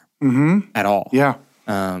been there at all.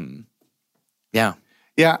 As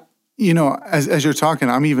you're talking,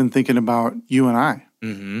 I'm even thinking about you and I.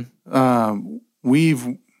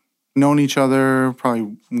 We've known each other,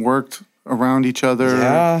 probably worked around each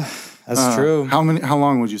other. That's true. How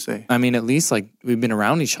long would you say? I mean, at least like we've been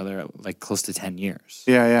around each other like close to 10 years.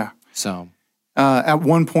 So at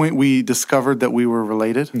one point we discovered that we were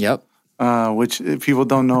related. Which people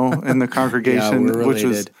don't know in the congregation, which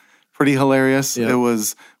was pretty hilarious. It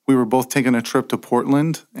was, we were both taking a trip to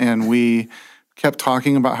Portland, and we kept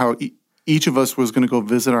talking about how each of us was going to go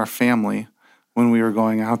visit our family when we were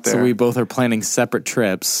going out there. So we both are planning separate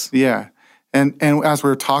trips. And as we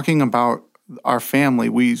were talking about our family,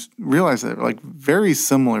 we realized that we're like very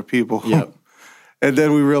similar people. And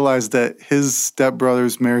then we realized that his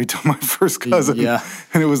stepbrother's married to my first cousin.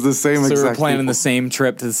 And it was the same exact So we're planning people. the same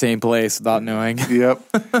trip to the same place without knowing.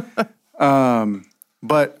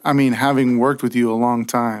 But I mean, having worked with you a long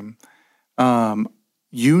time,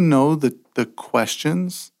 the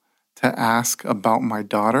questions to ask about my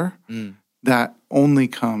daughter that only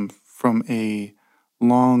come from a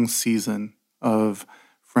long season of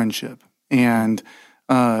friendship. And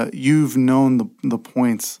you've known the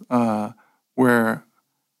points where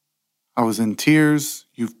I was in tears.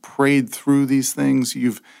 You've prayed through these things.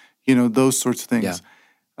 Those sorts of things.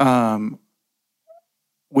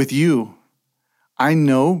 With you, I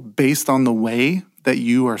know based on the way that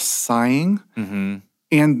you are sighing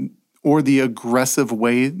or the aggressive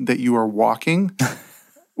way that you are walking,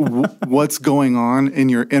 what's going on in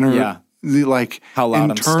your inner, like how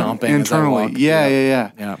loud I'm stomping internally.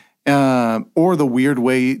 Or the weird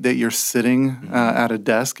way that you're sitting at a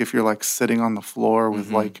desk, if you're like sitting on the floor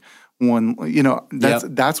with like one,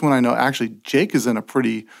 that's when I know actually Jake is in a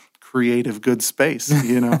pretty creative, good space,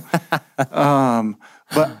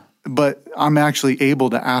 but I'm actually able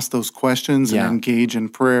to ask those questions and engage in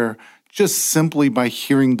prayer just simply by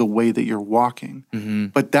hearing the way that you're walking.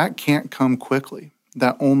 But that can't come quickly.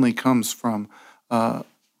 That only comes from a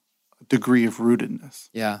degree of rootedness.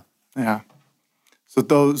 So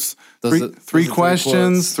those Those are three the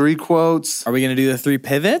questions, three quotes. Are we going to do the 3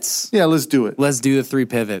 pivots? Yeah, let's do it. Let's do the 3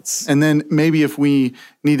 pivots. And then maybe if we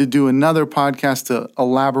need to do another podcast to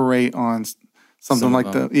elaborate on something Some of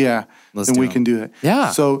like them. that, yeah, Let's then do we them. can do that.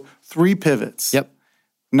 Yeah. So 3 pivots. Yep.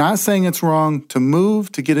 Not saying it's wrong to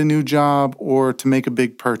move, to get a new job, or to make a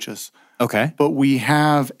big purchase, Okay. but we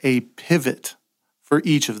have a pivot for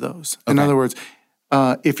each of those. In Okay. other words,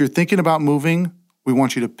 if you're thinking about moving, we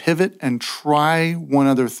want you to pivot and try one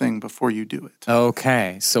other thing before you do it.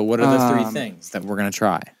 Okay. So what are the 3 things that we're going to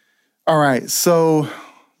try? All right, so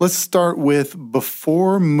let's start with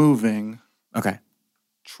before moving, Okay.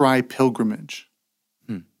 try pilgrimage.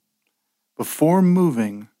 Before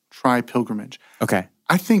moving, try pilgrimage. Okay.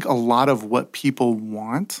 I think a lot of what people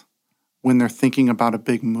want when they're thinking about a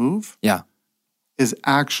big move Yeah. is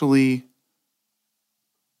actually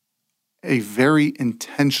a very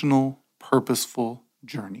intentional, purposeful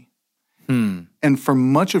journey. And for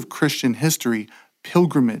much of Christian history,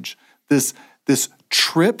 pilgrimage, this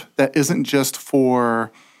trip that isn't just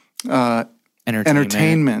for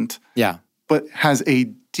entertainment, Yeah. but has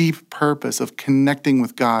a deep purpose of connecting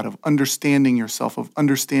with God, of understanding yourself, of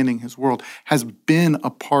understanding His world, has been a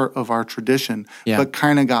part of our tradition, Yeah. but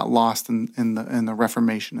kind of got lost in the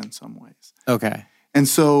Reformation in some ways. Okay. And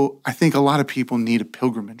so I think a lot of people need a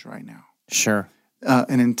pilgrimage right now, Sure.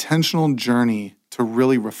 an intentional journey to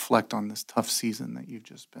really reflect on this tough season that you've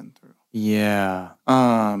just been through. Yeah.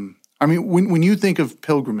 I mean, when you think of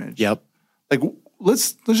pilgrimage, Yep. like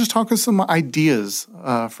let's just talk about some ideas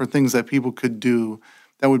for things that people could do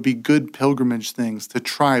that would be good pilgrimage things to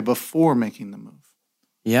try before making the move.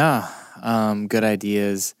 Yeah. Good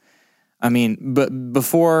ideas. I mean, but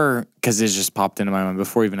before, because it just popped into my mind,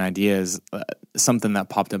 before even ideas, something that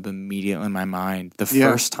popped up immediately in my mind, the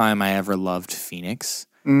first time I ever loved Phoenix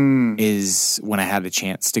is when I had the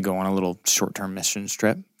chance to go on a little short-term mission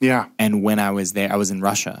trip. Yeah. And when I was there, I was in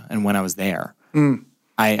Russia. And when I was there,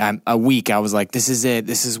 I'm a week, I was like, this is it.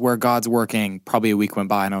 This is where God's working. Probably a week went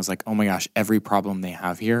by and I was like, oh my gosh, every problem they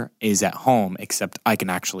have here is at home, except I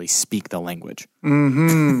can actually speak the language.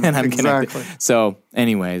 And I'm connected. Exactly. So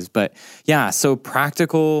anyways, but yeah, so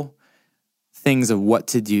practical things of what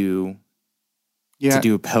to do Yeah. to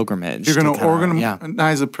do a pilgrimage. You're going to kinda-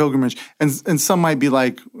 organize a pilgrimage. And some might be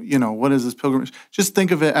like, what is this pilgrimage? Just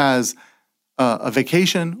think of it as a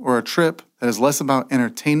vacation or a trip that is less about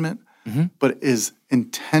entertainment, but is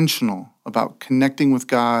intentional about connecting with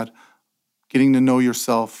God, getting to know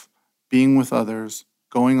yourself, being with others,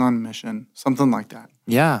 going on mission, something like that.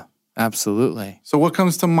 Yeah, absolutely. So what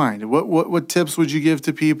comes to mind? What tips would you give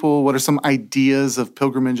to people? What are some ideas of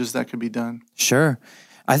pilgrimages that could be done? Sure.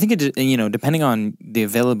 I think it, depending on the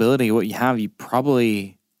availability of what you have, you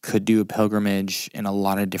probably could do a pilgrimage in a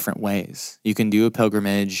lot of different ways. You can do a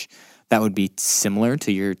pilgrimage that would be similar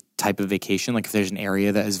to your type of vacation. Like if there's an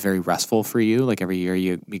area that is very restful for you, like every year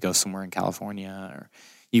you go somewhere in California, or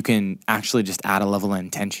you can actually just add a level of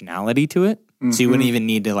intentionality to it. So you wouldn't even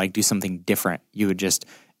need to like do something different. You would just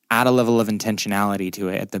add a level of intentionality to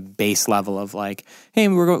it at the base level of like, hey,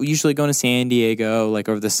 we're usually going to San Diego like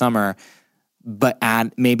over the summer, but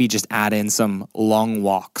maybe just add in some long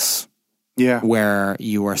walks where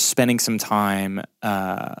you are spending some time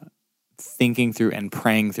thinking through and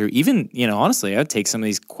praying through. Even, honestly, I would take some of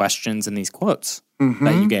these questions and these quotes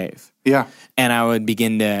that you gave. Yeah. And I would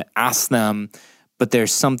begin to ask them, but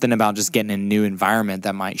there's something about just getting a new environment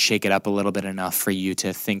that might shake it up a little bit enough for you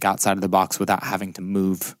to think outside of the box without having to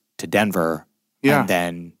move to Denver. Yeah. And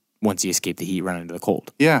then once you escape the heat, run into the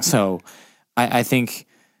cold. Yeah. So I think,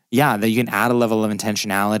 that you can add a level of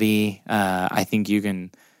intentionality. I think you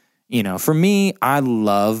can, for me, I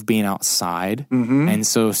love being outside. And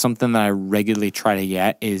so something that I regularly try to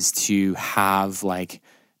get is to have like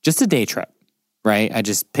just a day trip, right? I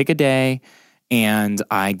just pick a day and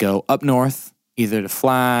I go up north, either to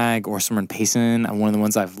Flag or somewhere in Payson. And one of the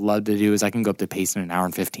ones I've loved to do is I can go up to Payson in an hour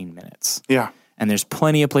and 15 minutes. Yeah. And there's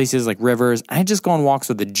plenty of places like rivers. I just go on walks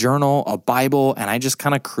with a journal, a Bible, and I just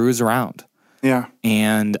kind of cruise around. Yeah.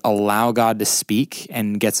 And allow God to speak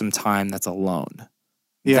and get some time that's alone.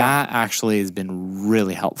 Yeah. That actually has been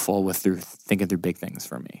really helpful with thinking through big things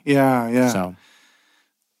for me. Yeah. Yeah. So,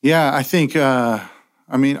 yeah, I think, a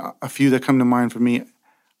few that come to mind for me,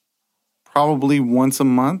 probably once a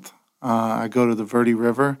month, I go to the Verde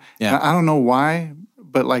River. Yeah. And I don't know why,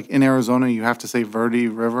 but like in Arizona, you have to say Verde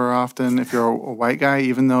River often if you're a white guy,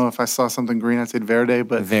 even though if I saw something green, I'd say Verde.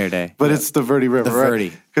 But it's the Verde River, The right?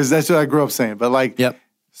 Verde. Because that's what I grew up saying. But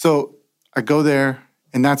so I go there,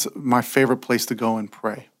 and that's my favorite place to go and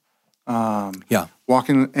pray.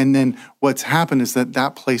 Walking, and then what's happened is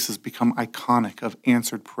that place has become iconic of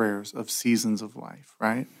answered prayers, of seasons of life,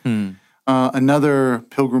 right? Another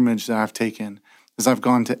pilgrimage that I've taken is I've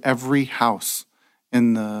gone to every house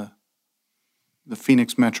in the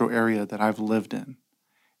Phoenix metro area that I've lived in.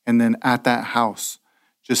 And then at that house,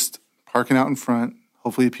 just parking out in front,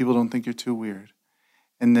 hopefully people don't think you're too weird,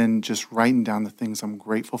 and then just writing down the things I'm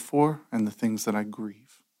grateful for and the things that I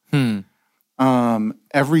grieve.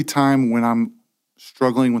 Every time when I'm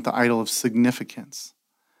struggling with the idol of significance,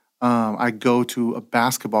 I go to a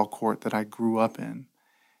basketball court that I grew up in,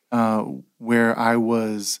 where I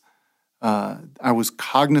was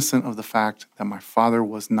cognizant of the fact that my father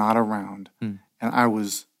was not around, and I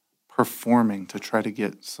was performing to try to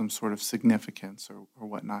get some sort of significance or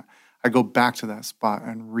whatnot. I go back to that spot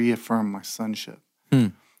and reaffirm my sonship.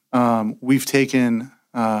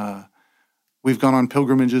 We've gone on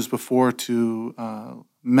pilgrimages before to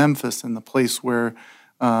Memphis, and the place where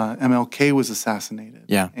MLK was assassinated.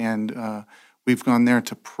 Yeah. And we've gone there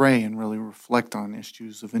to pray and really reflect on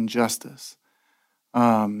issues of injustice.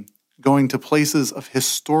 Going to places of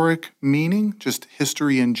historic meaning, just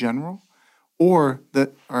history in general, or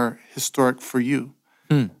that are historic for you.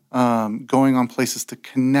 Going on places to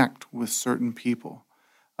connect with certain people.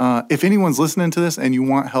 If anyone's listening to this and you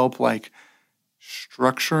want help like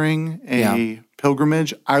structuring a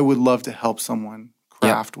pilgrimage, I would love to help someone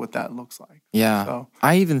craft what that looks like. Yeah. So,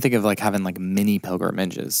 I even think of like having like mini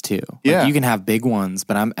pilgrimages too. Yeah. Like you can have big ones,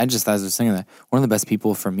 but I just, as I was thinking that, one of the best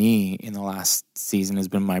people for me in the last season has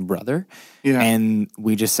been my brother. Yeah. And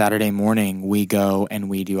we just Saturday morning, we go and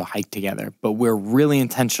we do a hike together, but we're really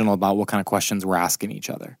intentional about what kind of questions we're asking each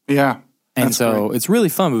other. Yeah. And so it's really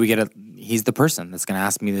fun, but he's the person that's going to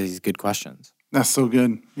ask me these good questions. That's so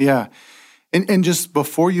good. Yeah. And just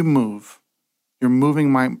before you move, your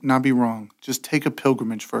moving might not be wrong. Just take a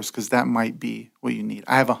pilgrimage first, because that might be what you need.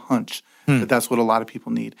 I have a hunch that that's what a lot of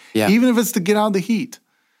people need. Yeah. Even if it's to get out of the heat.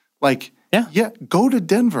 Like, go to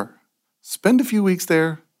Denver. Spend a few weeks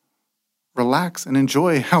there. Relax and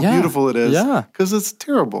enjoy how beautiful it is. Yeah. Because it's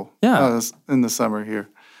terrible in the summer here.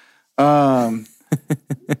 I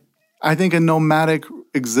think a nomadic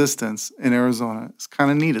existence in Arizona is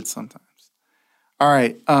kind of needed sometimes. All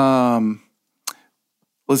right.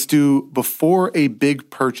 Let's do, before a big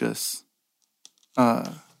purchase,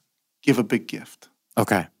 give a big gift.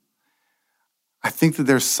 Okay. I think that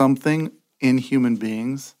there's something in human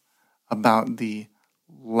beings about the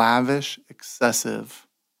lavish, excessive,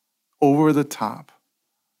 over-the-top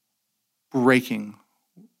breaking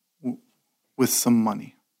with some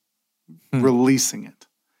money, releasing it.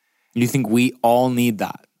 You think we all need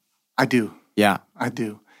that? I do. Yeah. I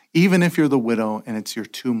do. Even if you're the widow and it's your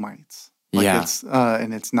 2 mites.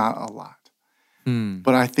 And it's not a lot.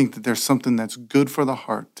 But I think that there's something that's good for the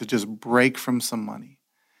heart to just break from some money.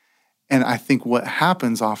 And I think what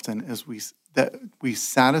happens often is we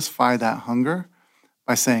satisfy that hunger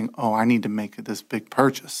by saying, "Oh, I need to make this big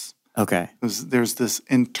purchase." Okay. There's this So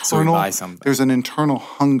we internal, buy something. there's an internal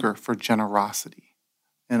hunger for generosity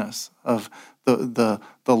in us, of the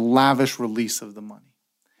lavish release of the money.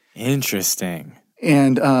 Interesting.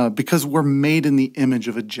 And because we're made in the image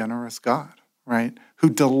of a generous God, right, who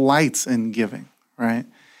delights in giving, right?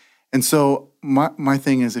 And so my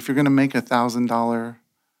thing is, if you're going to make $1,000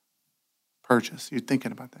 purchase, you're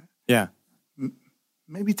thinking about that. Yeah.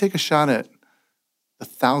 Maybe take a shot at the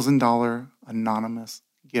 $1,000 anonymous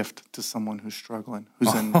gift to someone who's struggling,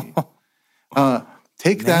 who's in need.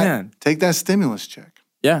 Take that stimulus check.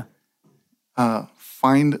 Yeah.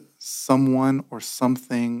 Find someone or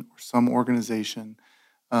something or some organization,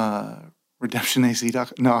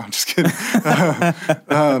 RedemptionAC.com. No, I'm just kidding.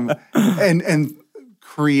 And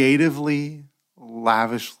creatively,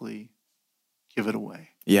 lavishly give it away.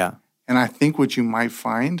 Yeah. And I think what you might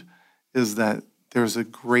find is that there's a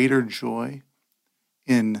greater joy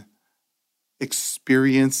in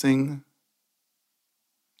experiencing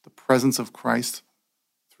the presence of Christ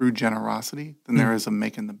through generosity than there is of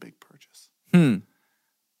making the big purchase. What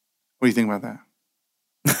do you think about that?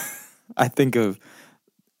 I think of,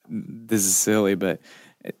 this is silly, but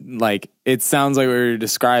like, it sounds like what you're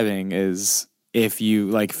describing is, if you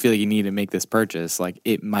like feel like you need to make this purchase, like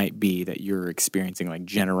it might be that you're experiencing like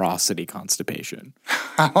generosity constipation.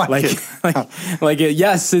 I like it.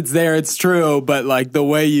 Yes, it's there, it's true, but like the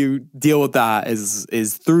way you deal with that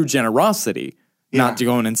is through generosity, not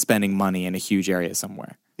going and spending money in a huge area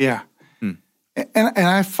somewhere. Yeah. And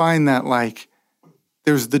I find that like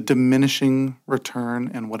there's the diminishing return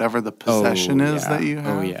in whatever the possession is that you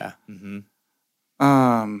have. Oh yeah. Mm-hmm.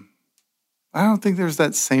 I don't think there's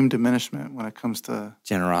that same diminishment when it comes to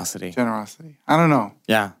Generosity. I don't know.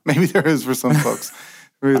 Yeah. Maybe there is for some folks.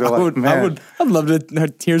 Maybe they're like, man. I'd love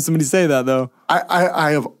to hear somebody say that, though.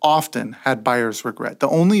 I have often had buyer's regret. The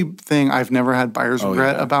only thing I've never had buyer's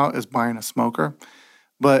regret about is buying a smoker.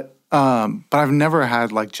 But I've never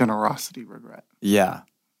had like generosity regret. Yeah.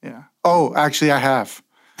 Yeah. Oh, actually, I have.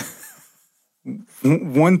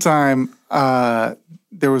 One time,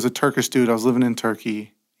 there was a Turkish dude. I was living in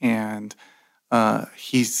Turkey, and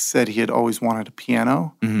he said he had always wanted a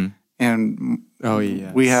piano. Mm-hmm. And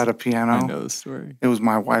we had a piano. I know the story. It was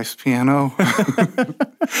my wife's piano.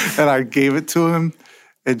 And I gave it to him,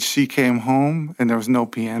 and she came home, and there was no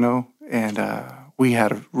piano. And we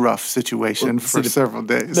had a rough situation for several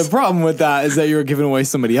days. The problem with that is that you were giving away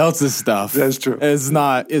somebody else's stuff. That's true.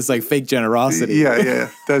 It's like fake generosity. Yeah.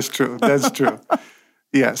 That's true.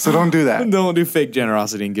 Yeah, so don't do that. Don't do fake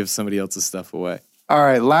generosity and give somebody else's stuff away. All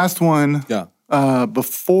right, last one. Yeah.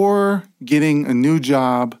 Before getting a new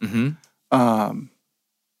job,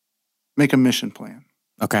 make a mission plan.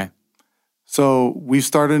 Okay. So we've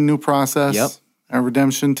started a new process Yep. at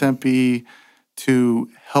Redemption Tempe to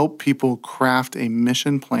help people craft a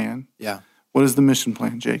mission plan. Yeah. What is the mission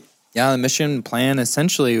plan, Jake? Yeah, the mission plan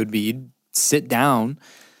essentially would be you'd sit down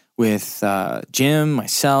with Jim,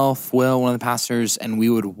 myself, Will, one of the pastors, and we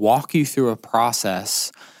would walk you through a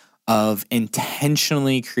process of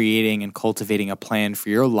intentionally creating and cultivating a plan for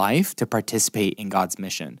your life to participate in God's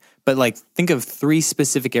mission. But like, think of 3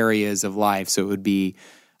 specific areas of life. So it would be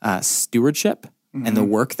stewardship and the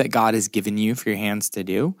work that God has given you for your hands to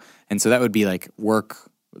do. And so that would be like work,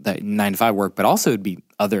 that 9-to-5 work, but also it would be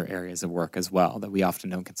other areas of work as well that we often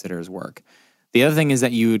don't consider as work. The other thing is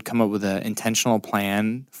that you would come up with an intentional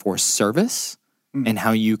plan for service and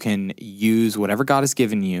how you can use whatever God has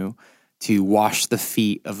given you to wash the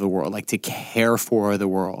feet of the world, like to care for the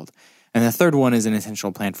world. And the third one is an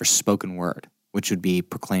intentional plan for spoken word, which would be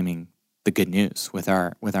proclaiming the good news with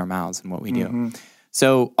our mouths and what we do.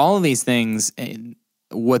 So all of these things,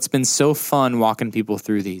 what's been so fun walking people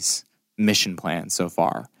through these mission plans so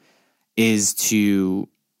far is to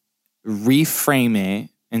reframe it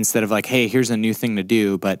instead of like, hey, here's a new thing to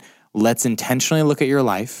do, but let's intentionally look at your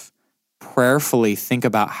life, prayerfully think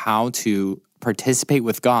about how to participate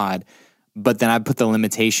with God. But then I put the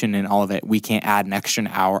limitation in all of it. We can't add an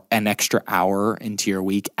extra hour into your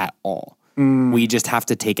week at all. We just have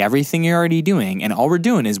to take everything you're already doing, and all we're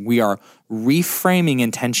doing is we are reframing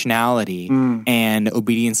intentionality and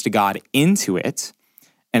obedience to God into it.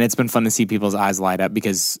 And it's been fun to see people's eyes light up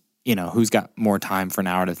because, you know, who's got more time for an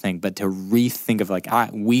hour to think, but to rethink of like,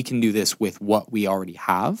 we can do this with what we already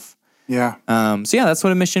have. Yeah. So that's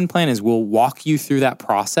what a mission plan is. We'll walk you through that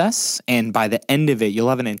process, and by the end of it, you'll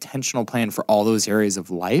have an intentional plan for all those areas of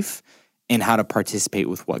life and how to participate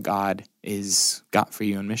with what God is got for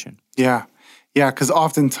you in mission. Yeah. Yeah, because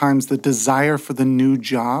oftentimes the desire for the new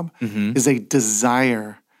job is a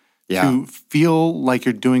desire to feel like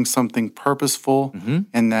you're doing something purposeful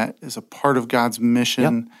and that is a part of God's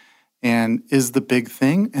mission and is the big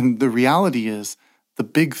thing. And the reality is the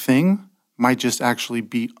big thing might just actually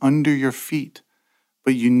be under your feet,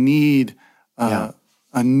 but you need a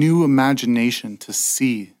new imagination to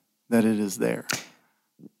see that it is there.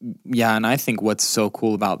 Yeah, and I think what's so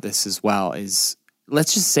cool about this as well is,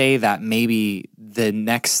 let's just say that maybe the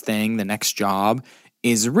next job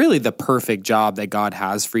is really the perfect job that God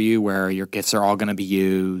has for you, where your gifts are all going to be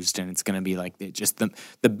used and it's going to be like just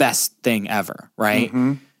the best thing ever, right?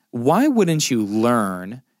 Why wouldn't you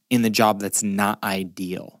learn in the job that's not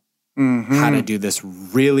ideal how to do this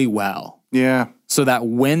really well? Yeah. So that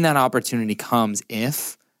when that opportunity comes,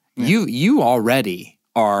 if you already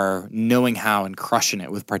are knowing how and crushing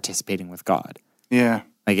it with participating with God. Yeah.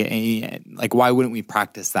 Like why wouldn't we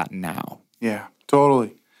practice that now? Yeah,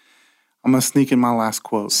 totally. I'm going to sneak in my last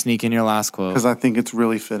quote. Sneak in your last quote. Because I think it's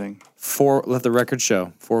really fitting. Let the record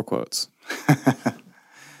show. 4 quotes.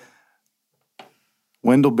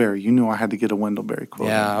 Wendell Berry. You knew I had to get a Wendell Berry quote.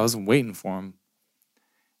 Yeah, I was waiting for him.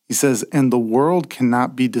 He says, "And the world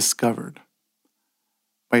cannot be discovered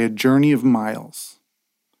by a journey of miles,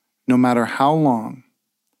 no matter how long,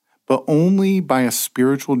 but only by a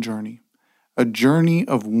spiritual journey, a journey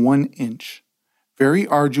of 1 inch, very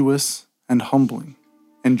arduous and humbling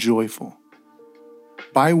and joyful,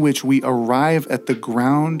 by which we arrive at the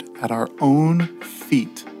ground at our own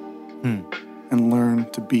feet and learn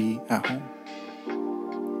to be at home."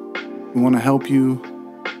 We want to help you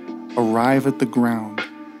arrive at the ground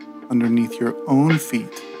underneath your own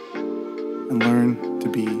feet and learn to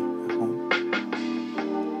be at home.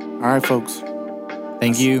 All right, folks.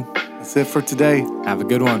 Thank you. That's it for today. Have a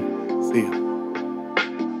good one. See ya.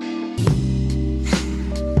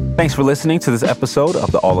 Thanks for listening to this episode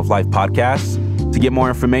of the All of Life podcast. To get more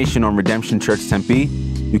information on Redemption Church Tempe,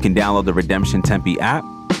 you can download the Redemption Tempe app,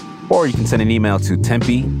 or you can send an email to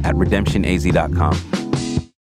tempe@redemptionaz.com.